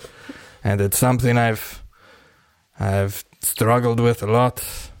point. And it's something I've struggled with a lot.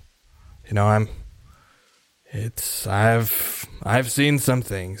 You know, I've seen some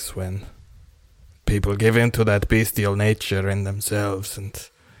things when people give in to that bestial nature in themselves, and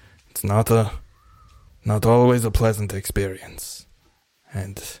it's not always a pleasant experience.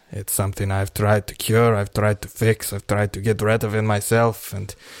 And it's something I've tried to cure, I've tried to fix, I've tried to get rid of in myself,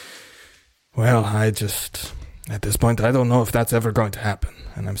 and well, at this point, I don't know if that's ever going to happen.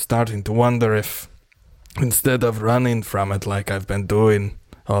 And I'm starting to wonder if, instead of running from it like I've been doing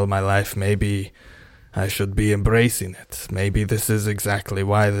all my life, maybe I should be embracing it. Maybe this is exactly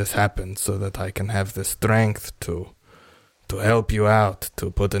why this happened, so that I can have the strength to help you out,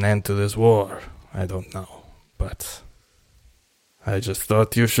 to put an end to this war. I don't know, but I just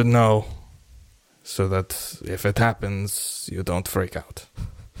thought you should know, so that if it happens, you don't freak out.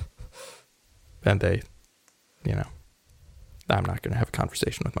 And they, I'm not going to have a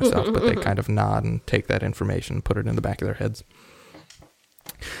conversation with myself, but they kind of nod and take that information and put it in the back of their heads.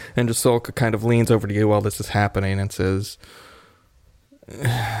 And Jasolka kind of leans over to you while this is happening and says,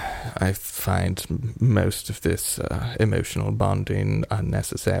 I find most of this emotional bonding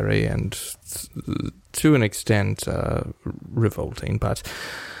unnecessary and to an extent revolting, but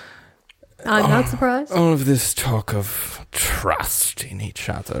I'm not surprised. All of this talk of trusting each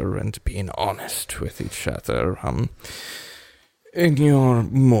other and being honest with each other, in your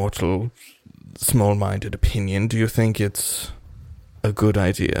mortal, small-minded opinion, do you think it's a good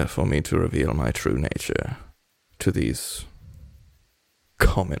idea for me to reveal my true nature to these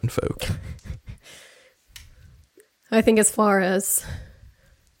common folk? I think as far as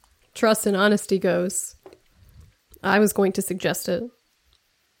trust and honesty goes, I was going to suggest it.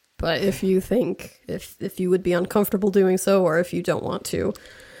 But if you think, if you would be uncomfortable doing so, or if you don't want to.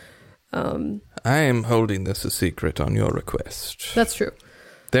 I am holding this a secret on your request. That's true.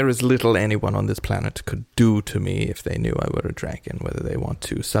 There is little anyone on this planet could do to me if they knew I were a dragon, whether they want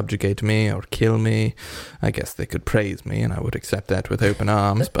to subjugate me or kill me. I guess they could praise me, and I would accept that with open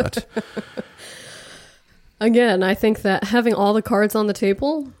arms, but... Again, I think that having all the cards on the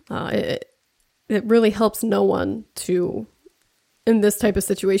table, it really helps no one to... in this type of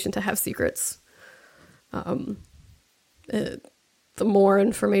situation, to have secrets. The more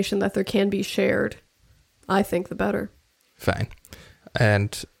information that there can be shared, I think the better. Fine.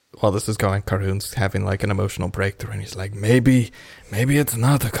 And while this is going, Carhoon's having an emotional breakthrough, and he's like, maybe it's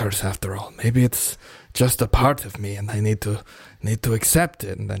not a curse after all. Maybe it's just a part of me, and I need to accept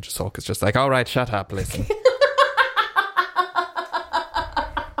it. And then Jasolka's just like, all right, shut up, listen.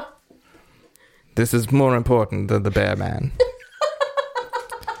 This is more important than the bear man.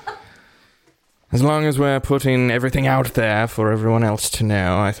 As long as we're putting everything out there for everyone else to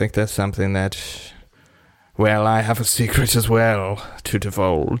know, I think that's something that, well, I have a secret as well to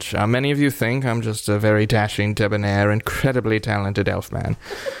divulge. Many of you think I'm just a very dashing, debonair, incredibly talented elf man.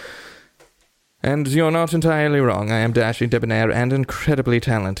 And you're not entirely wrong. I am dashing, debonair, and incredibly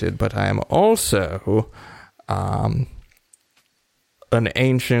talented, but I am also an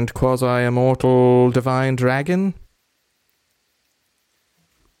ancient, quasi-immortal divine dragon.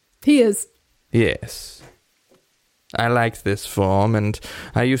 He is. Yes. I liked this form, and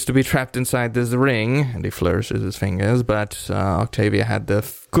I used to be trapped inside this ring, and he flourishes his fingers, but Octavia had the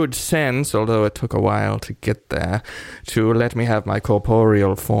good sense, although it took a while to get there, to let me have my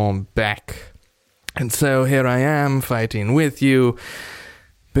corporeal form back. And so here I am, fighting with you,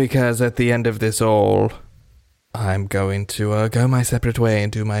 because at the end of this all, I'm going to go my separate way and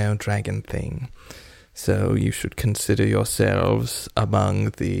do my own dragon thing. So you should consider yourselves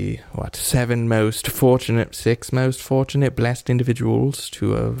among the, 6 most fortunate, blessed individuals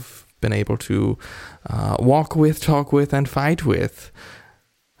to have been able to walk with, talk with, and fight with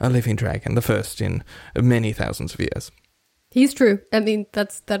a living dragon, the first in many thousands of years. He's true. I mean,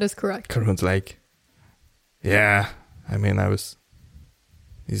 that is correct. Karun's like, yeah, I mean,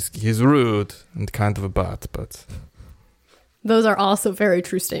 he's rude and kind of a butt, but... Those are also very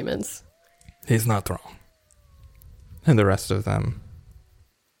true statements. He's not wrong. And the rest of them.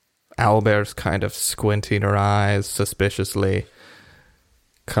 Owlbear's kind of squinting her eyes suspiciously.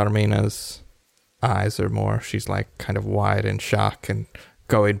 Carmina's eyes are more, she's like kind of wide in shock and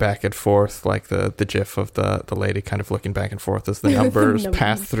going back and forth, like the gif of the lady kind of looking back and forth as the numbers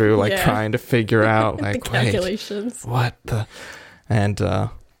pass through, like trying to figure out, like, the calculations. Wait, what the... And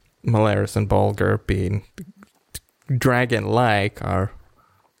Malaris and Bulger, being dragon-like, are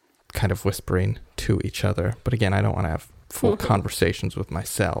kind of whispering to each other. But again, I don't want to have full conversations with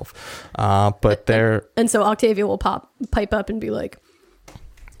myself. But they're... And so Octavia will pipe up and be like,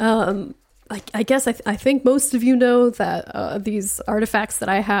 I guess I think most of you know that these artifacts that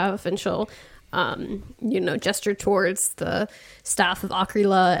I have, and she'll, gesture towards the staff of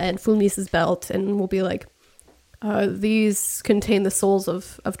Akrila and Fulmis's belt, and will be like, these contain the souls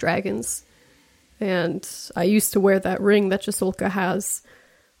of dragons. And I used to wear that ring that Jasulka has,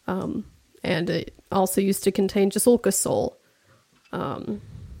 and it also used to contain Jasulka's soul. But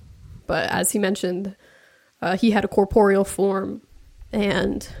as he mentioned, he had a corporeal form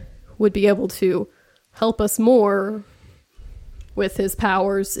and would be able to help us more with his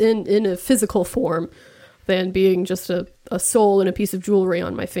powers in a physical form than being just a soul and a piece of jewelry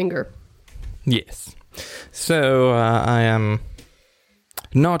on my finger. Yes. So I am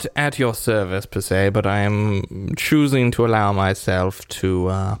not at your service per se, but I am choosing to allow myself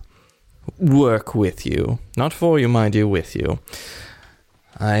to work with you. Not for you, mind you, with you.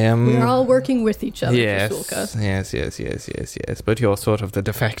 We're all working with each other, yes, Jasulka. yes. But you're sort of the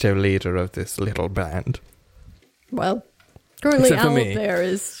de facto leader of this little band. Well, currently Owlbear there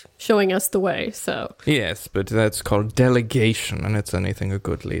is showing us the way, so... Yes, but that's called delegation, and it's anything a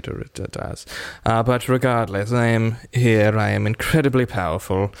good leader does. But regardless, I am here, I am incredibly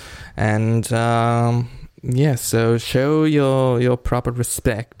powerful, and, yes, so show your proper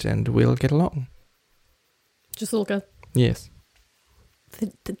respect, and we'll get along. Jasulka. Yes.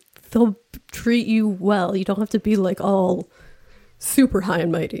 They'll treat you well. You don't have to be like all super high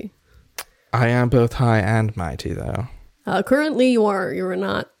and mighty. I am both high and mighty, though. Currently, you're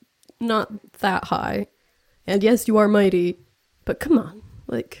not that high, and yes, you are mighty. But come on,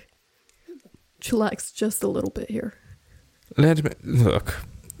 like, chillax just a little bit here. Let me look.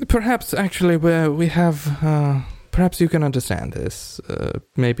 Perhaps actually, we have. Perhaps you can understand this,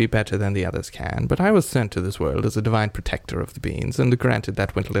 maybe better than the others can, but I was sent to this world as a divine protector of the beings, and granted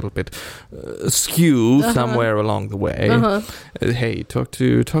that went a little bit askew somewhere along the way. Hey, talk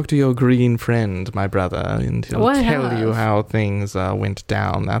to your green friend, my brother, and he'll tell you how things went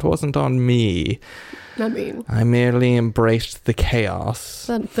down. That wasn't on me. I mean... I merely embraced the chaos.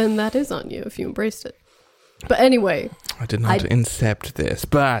 Then that is on you if you embraced it. But anyway... I did not incept this,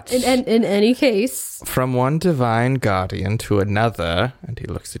 but... In any case... From one divine guardian to another, and he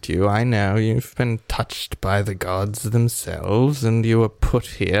looks at you, I know you've been touched by the gods themselves, and you were put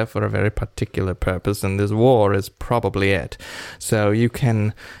here for a very particular purpose, and this war is probably it. So you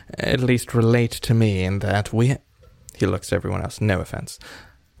can at least relate to me in that he looks at everyone else, no offense,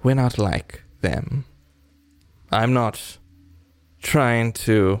 we're not like them. I'm not trying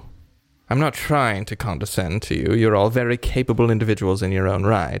to condescend to you. You're all very capable individuals in your own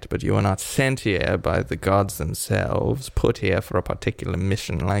right, but you are not sent here by the gods themselves, put here for a particular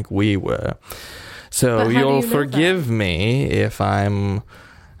mission like we were. So you'll forgive me if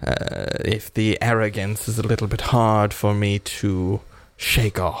if the arrogance is a little bit hard for me to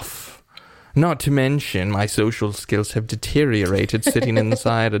shake off. Not to mention, my social skills have deteriorated sitting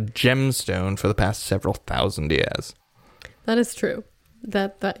inside a gemstone for the past several thousand years. That is true.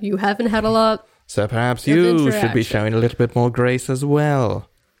 That you haven't had a lot So perhaps you should be interaction. showing a little bit more grace as well.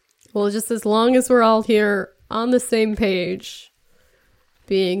 Well, just as long as we're all here on the same page,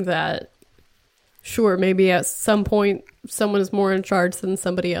 being that, sure, maybe at some point someone is more in charge than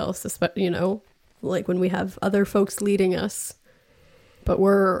somebody else, you know, like when we have other folks leading us. But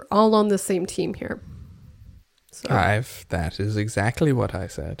we're all on the same team here. So That is exactly what I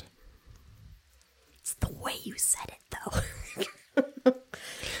said. it's the way you said it, though.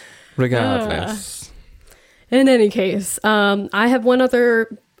 Regardless. In any case, I have one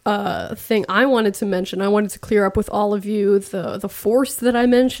other thing I wanted to mention. I wanted to clear up with all of you the force that I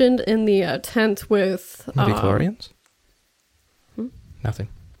mentioned in the tent with Midichlorians? Nothing.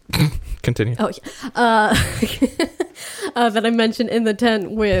 Continue. Oh, yeah. That I mentioned in the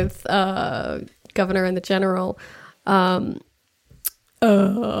tent with Governor and the General.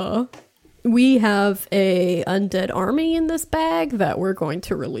 We have a undead army in this bag that we're going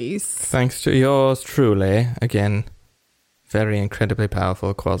to release. Thanks to yours truly, again, very incredibly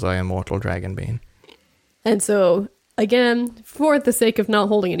powerful quasi-immortal dragon being. And so, again, for the sake of not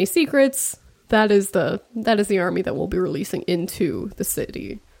holding any secrets, that is the army that we'll be releasing into the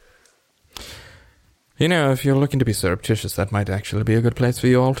city. You know, if you're looking to be surreptitious, that might actually be a good place for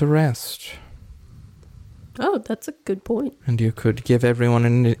you all to rest. Oh, that's a good point. And you could give everyone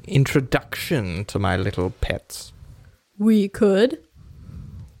an introduction to my little pets. We could.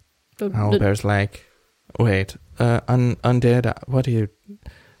 Owlbear's like, wait, undead, what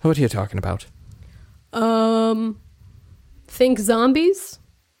are you talking about? Think zombies?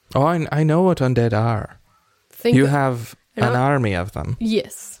 Oh, I know what undead are. Think You have an army of them.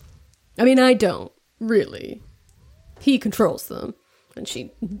 Yes. I mean, I don't, really. He controls them. And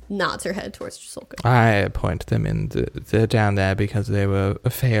she nods her head towards Jasulka. I point them in they're down there because they were a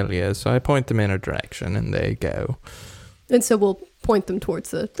failure, so I point them in a direction and they go. And so we'll point them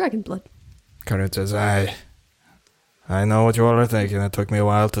towards the dragon blood. Courage says, I know what you all are thinking. It took me a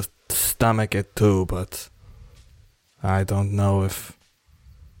while to stomach it too, but I don't know if...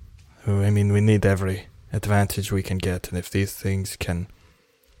 I mean, we need every advantage we can get, and if these things can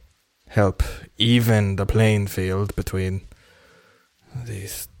help even the playing field between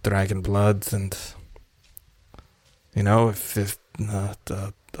these dragon bloods and, you know, if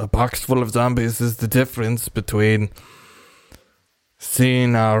a box full of zombies is the difference between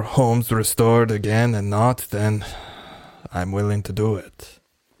seeing our homes restored again and not, then I'm willing to do it.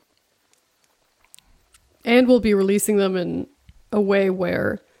 And we'll be releasing them in a way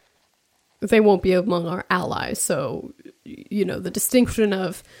where they won't be among our allies. So, you know, the distinction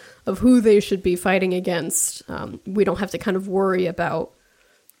of who they should be fighting against, we don't have to kind of worry about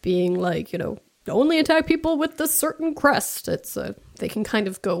being like, you know, only attack people with this certain crest. It's they can kind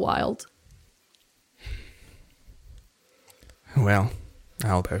of go wild. Well,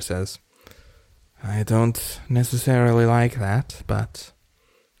 Owlbear says, I don't necessarily like that, but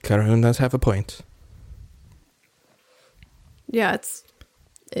Karun does have a point. Yeah,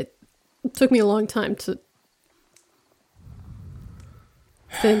 it took me a long time to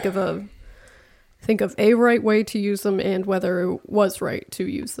think of a right way to use them and whether it was right to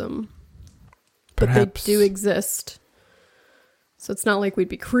use them. Perhaps. But they do exist. So it's not like we'd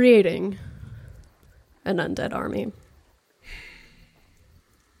be creating an undead army.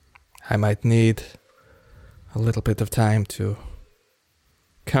 I might need a little bit of time to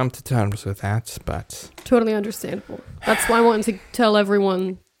come to terms with that, but... Totally understandable. That's why I wanted to tell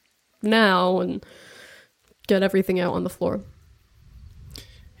everyone now and get everything out on the floor.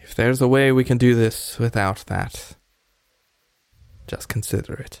 If there's a way we can do this without that, just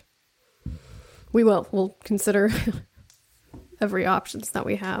consider it. We will. We'll consider every options that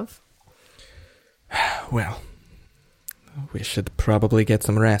we have. Well, we should probably get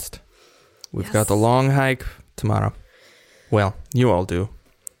some rest. We've Yes. got a long hike tomorrow. Well, you all do.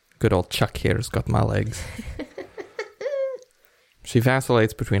 Good old Chuck here's got my legs. She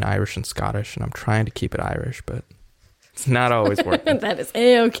vacillates between Irish and Scottish, and I'm trying to keep it Irish, but it's not always working. That is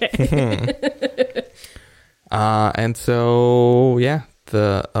A-okay. And so, yeah,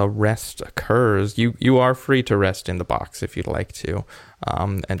 the rest occurs. You are free to rest in the box if you'd like to,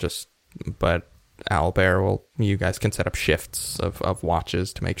 but Owlbear you guys can set up shifts of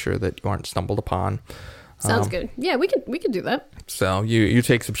watches to make sure that you aren't stumbled upon. Sounds good. Yeah, we can do that. So you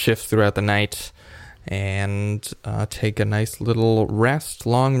take some shifts throughout the night and take a nice little rest,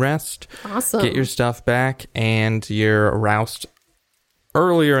 long rest. Awesome. Get your stuff back, and you're roused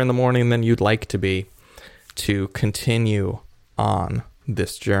earlier in the morning than you'd like to be to continue on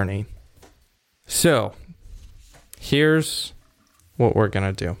this journey. So, here's what we're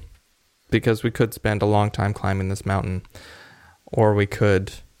going to do. Because we could spend a long time climbing this mountain, or we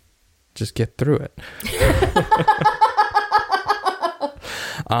could just get through it.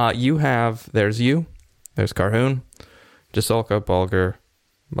 There's you, there's Carhoon, Jasulka, Bulgur,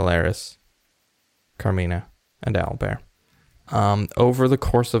 Malaris, Carmina, and Owlbear. Over the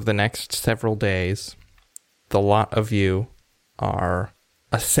course of the next several days, the lot of you are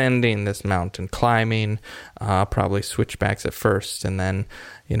ascending this mountain, climbing, probably switchbacks at first, and then,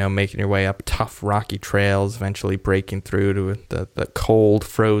 making your way up tough rocky trails, eventually breaking through to the cold,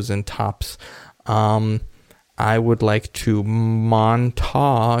 frozen tops. I would like to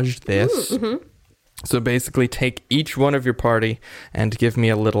montage this. Mm-hmm. So basically take each one of your party and give me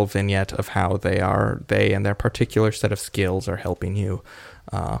a little vignette of how they and their particular set of skills are helping you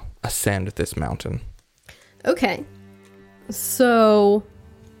ascend this mountain. Okay. So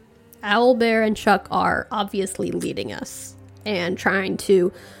Owlbear and Chuck are obviously leading us and trying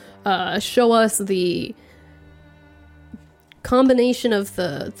to show us the combination of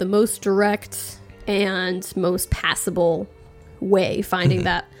the most direct and most passable way, finding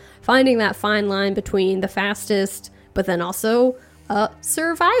that fine line between the fastest but then also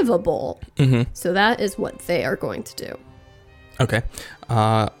survivable. Mm-hmm. So that is what they are going to do. Okay.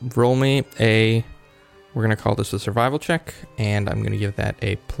 Roll me we're going to call this a survival check, and I'm going to give that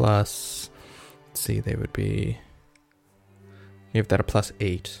a plus. Let's see, they would be. Give that a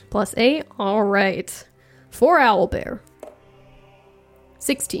 +8. +8? All right. For Owlbear.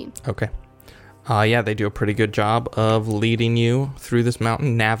 16. Okay. Yeah, they do a pretty good job of leading you through this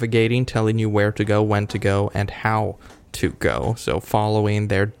mountain, navigating, telling you where to go, when to go, and how to go. So following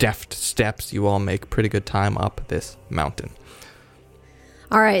their deft steps, you all make pretty good time up this mountain.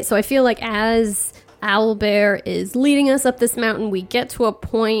 All right, so I feel like as Owlbear is leading us up this mountain, we get to a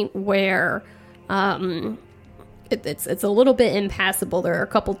point where it's a little bit impassable. There are a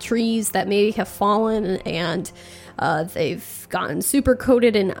couple trees that maybe have fallen, and they've gotten super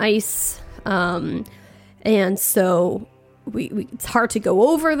coated in ice. And so it's hard to go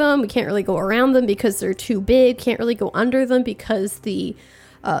over them. We can't really go around them because they're too big. Can't really go under them because the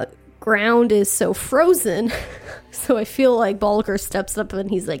ground is so frozen. So I feel like Bulgur steps up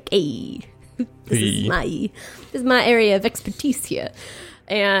and he's like, "Hey, this is my area of expertise here,"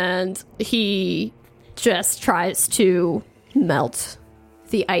 and he just tries to melt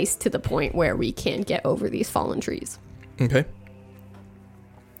the ice to the point where we can get over these fallen trees. Okay.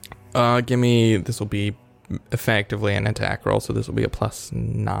 This will be effectively an attack roll, so this will be a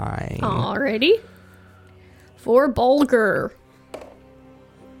 +9. Alrighty. For Bulgur,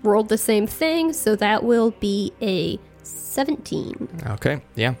 rolled the same thing, so that will be a 17. Okay,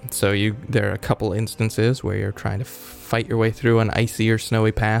 yeah. So there are a couple instances where you're trying to fight your way through an icy or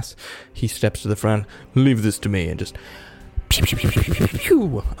snowy pass. He steps to the front, "Leave this to me," and just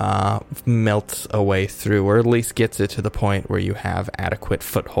melts away through, or at least gets it to the point where you have adequate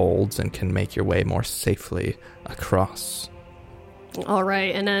footholds and can make your way more safely across. All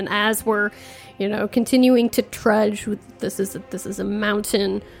right, and then as we're, continuing to trudge, this is a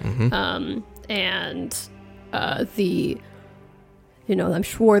mountain, mm-hmm. And I'm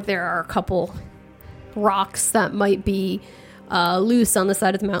sure there are a couple rocks that might be loose on the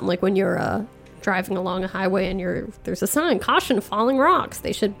side of the mountain, like when you're driving along a highway and there's a sign, "Caution, falling rocks."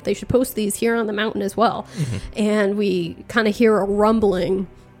 They should post these here on the mountain as well. Mm-hmm. And we kind of hear a rumbling,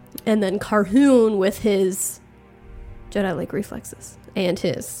 and then Carhoon, with his Jedi-like reflexes and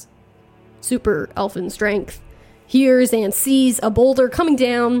his super elfin strength, hears and sees a boulder coming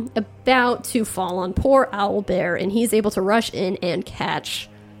down, about to fall on poor Owlbear, and he's able to rush in and catch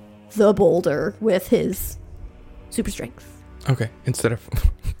the boulder with his super strength. Okay, instead of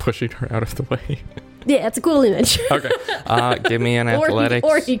pushing her out of the way. Yeah, it's a cool image. Okay, give me an athletics.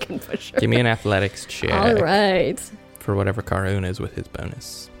 Or he can push her. Give me an athletics check. All right. For whatever Carhoon is with his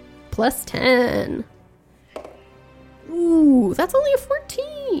bonus. +10. Ooh, that's only a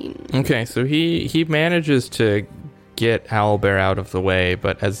 14. Okay, so he manages to get Owlbear out of the way,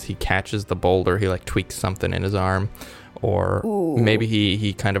 but as he catches the boulder, he tweaks something in his arm. Or maybe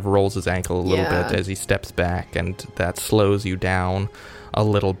he kind of rolls his ankle a little bit as he steps back, and that slows you down a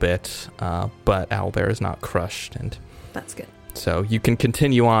little bit. But Owlbear is not crushed, and that's good. So you can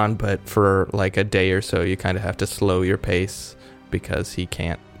continue on, but for a day or so, you kind of have to slow your pace because he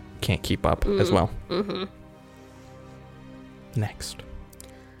can't keep up as well. Mm-hmm. Next.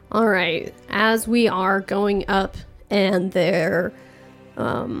 All right. As we are going up, and we're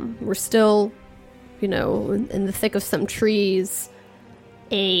still, in the thick of some trees,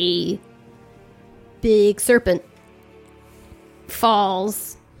 a big serpent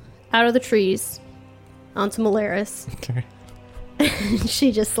falls out of the trees onto Malaris. Okay. And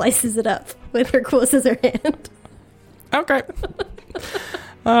she just slices it up with her cool scissor hand. Okay.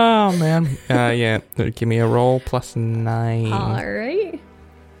 Oh, man. Yeah. Give me a roll plus 9. All right.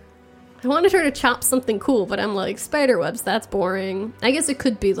 I wanted her to chop something cool, but I'm like, spider webs, that's boring. I guess it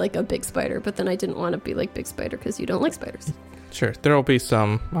could be like a big spider, but then I didn't want to be like big spider because you don't like spiders. Sure. There'll be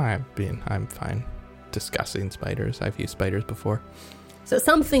some. I'm fine discussing spiders. I've used spiders before. So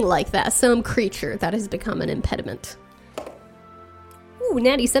something like that. Some creature that has become an impediment. Ooh,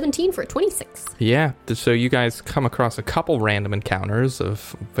 natty 17 for a 26. Yeah, so you guys come across a couple random encounters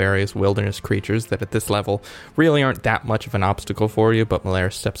of various wilderness creatures that at this level really aren't that much of an obstacle for you, but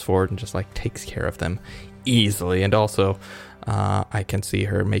Malaris steps forward and just like takes care of them easily. And also, I can see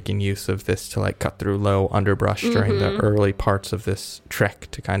her making use of this to like cut through low underbrush during the early parts of this trek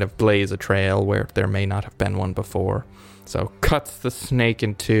to kind of blaze a trail where there may not have been one before. So cuts the snake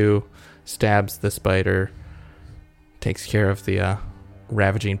in two, stabs the spider, takes care of the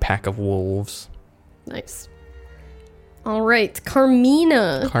ravaging pack of wolves. Nice. All right,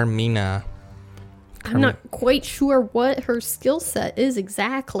 Carmina. I'm not quite sure what her skill set is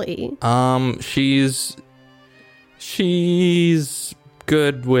exactly. She's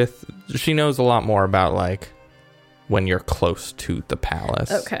good with. She knows a lot more about like when you're close to the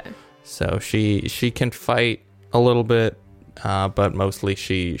palace. Okay. So she can fight a little bit. But mostly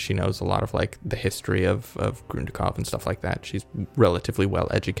she knows a lot of like the history of Grundikov and stuff like that. She's relatively well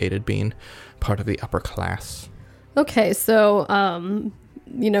educated, being part of the upper class. Okay, so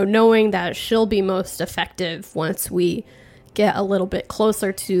knowing that she'll be most effective once we get a little bit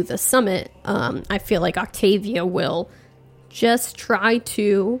closer to the summit, I feel like Octavia will just try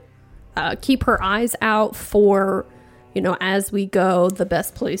to keep her eyes out for, as we go, the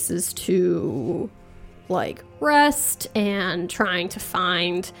best places to like rest and trying to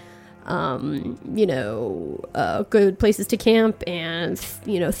find good places to camp and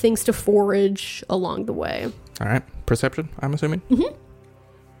things to forage along the way. All right, perception, I'm assuming.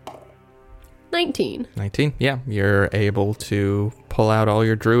 19. Yeah, you're able to pull out all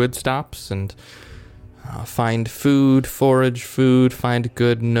your druid stops and find food, forage food, find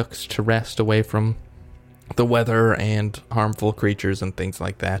good nooks to rest away from the weather and harmful creatures and things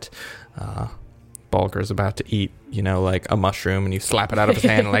like that. Balger's about to eat, like a mushroom, and you slap it out of his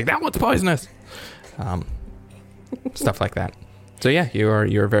hand and like, that one's poisonous. Stuff like that. So yeah,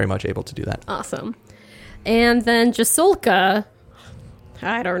 you're very much able to do that. Awesome. And then Jasulka,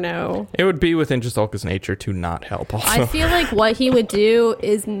 I don't know. It would be within Jasulka's nature to not help also. I feel like what he would do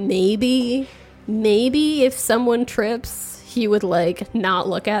is maybe if someone trips, he would like not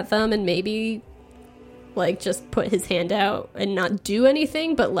look at them and maybe like just put his hand out and not do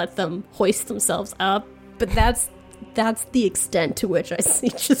anything, but let them hoist themselves up. But that's the extent to which I see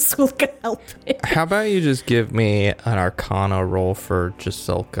Jasulka helping. How about you just give me an Arcana roll for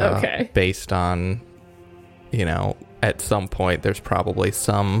Jasulka? Okay. Based on, at some point there's probably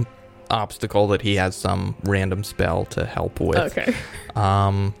some obstacle that he has some random spell to help with. Okay.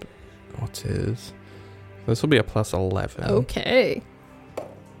 What's his? This will be a plus 11. Okay.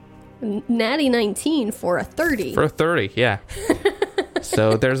 Natty 19 for a 30. For a 30, yeah.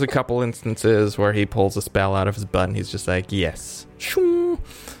 So there's a couple instances where he pulls a spell out of his butt and he's just like, yes, to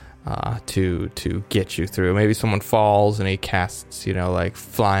get you through. Maybe someone falls and he casts, like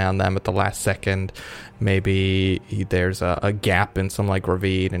fly on them at the last second. Maybe there's a gap in some like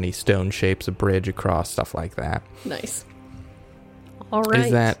ravine and he stone shapes a bridge across, stuff like that. Nice. All right.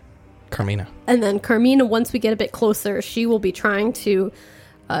 Is that Carmina? And then Carmina, once we get a bit closer, she will be trying to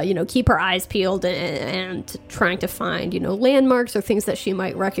keep her eyes peeled and trying to find, landmarks or things that she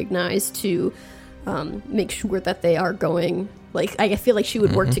might recognize to make sure that they are going. Like, I feel like she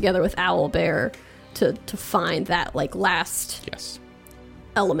would work together with Owlbear to find that, like, last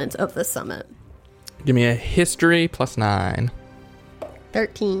element of the summit. Give me a history plus 9.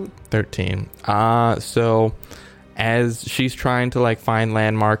 13. So as she's trying to, like, find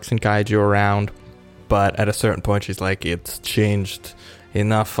landmarks and guide you around, but at a certain point she's like, it's changed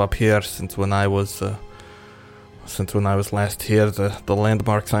enough up here since when I was last here. The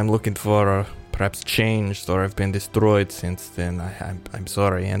landmarks I'm looking for are perhaps changed or have been destroyed since then. I'm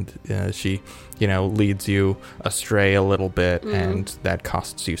sorry. And she, leads you astray a little bit, and that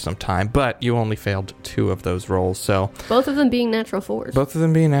costs you some time. But you only failed 2 of those rolls, so both of them being natural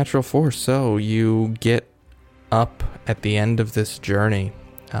 4s. So you get up at the end of this journey.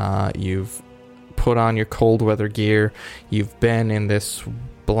 You've put on your cold weather gear. You've been in this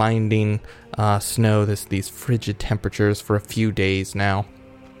blinding snow, these frigid temperatures for a few days now.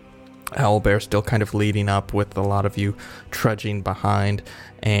 Owlbear still kind of leading up with a lot of you trudging behind,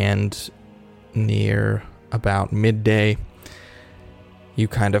 and near about midday you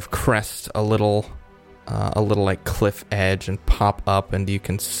kind of crest a little a little like cliff edge and pop up, and you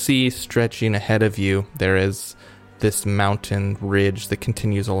can see stretching ahead of you there is this mountain ridge that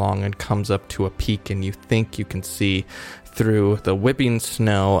continues along and comes up to a peak, and you think you can see through the whipping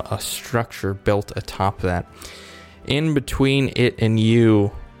snow a structure built atop that. In between it and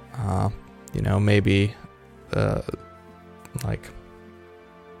you, maybe like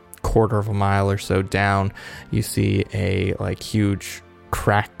quarter of a mile or so down, you see a like huge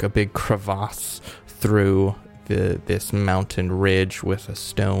crack, a big crevasse through this mountain ridge with a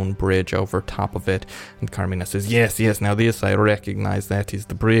stone bridge over top of it. And Carmina says, yes, now this I recognize. That is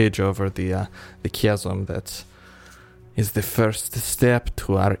the bridge over the chasm. That is the first step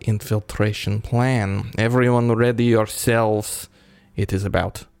to our infiltration plan. Everyone ready yourselves. It is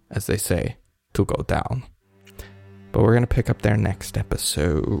about, as they say, to go down. But we're going to pick up there next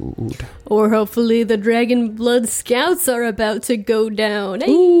episode. Or hopefully the Dragon Blood Scouts are about to go down.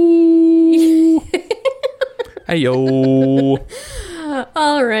 Ooh. Hey-yo.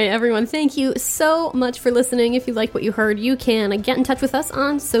 All right, everyone. Thank you so much for listening. If you like what you heard, you can get in touch with us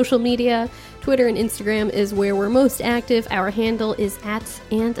on social media. Twitter and Instagram is where we're most active. Our handle is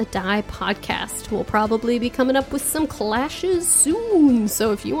 @AndADiePodcast. We'll probably be coming up with some clashes soon.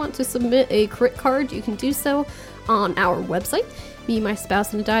 So if you want to submit a crit card, you can do so on our website,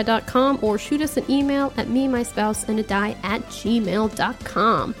 memyspouseandadie.com, or shoot us an email at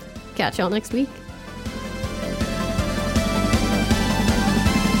memyspouseandadie@gmail.com. Catch y'all next week.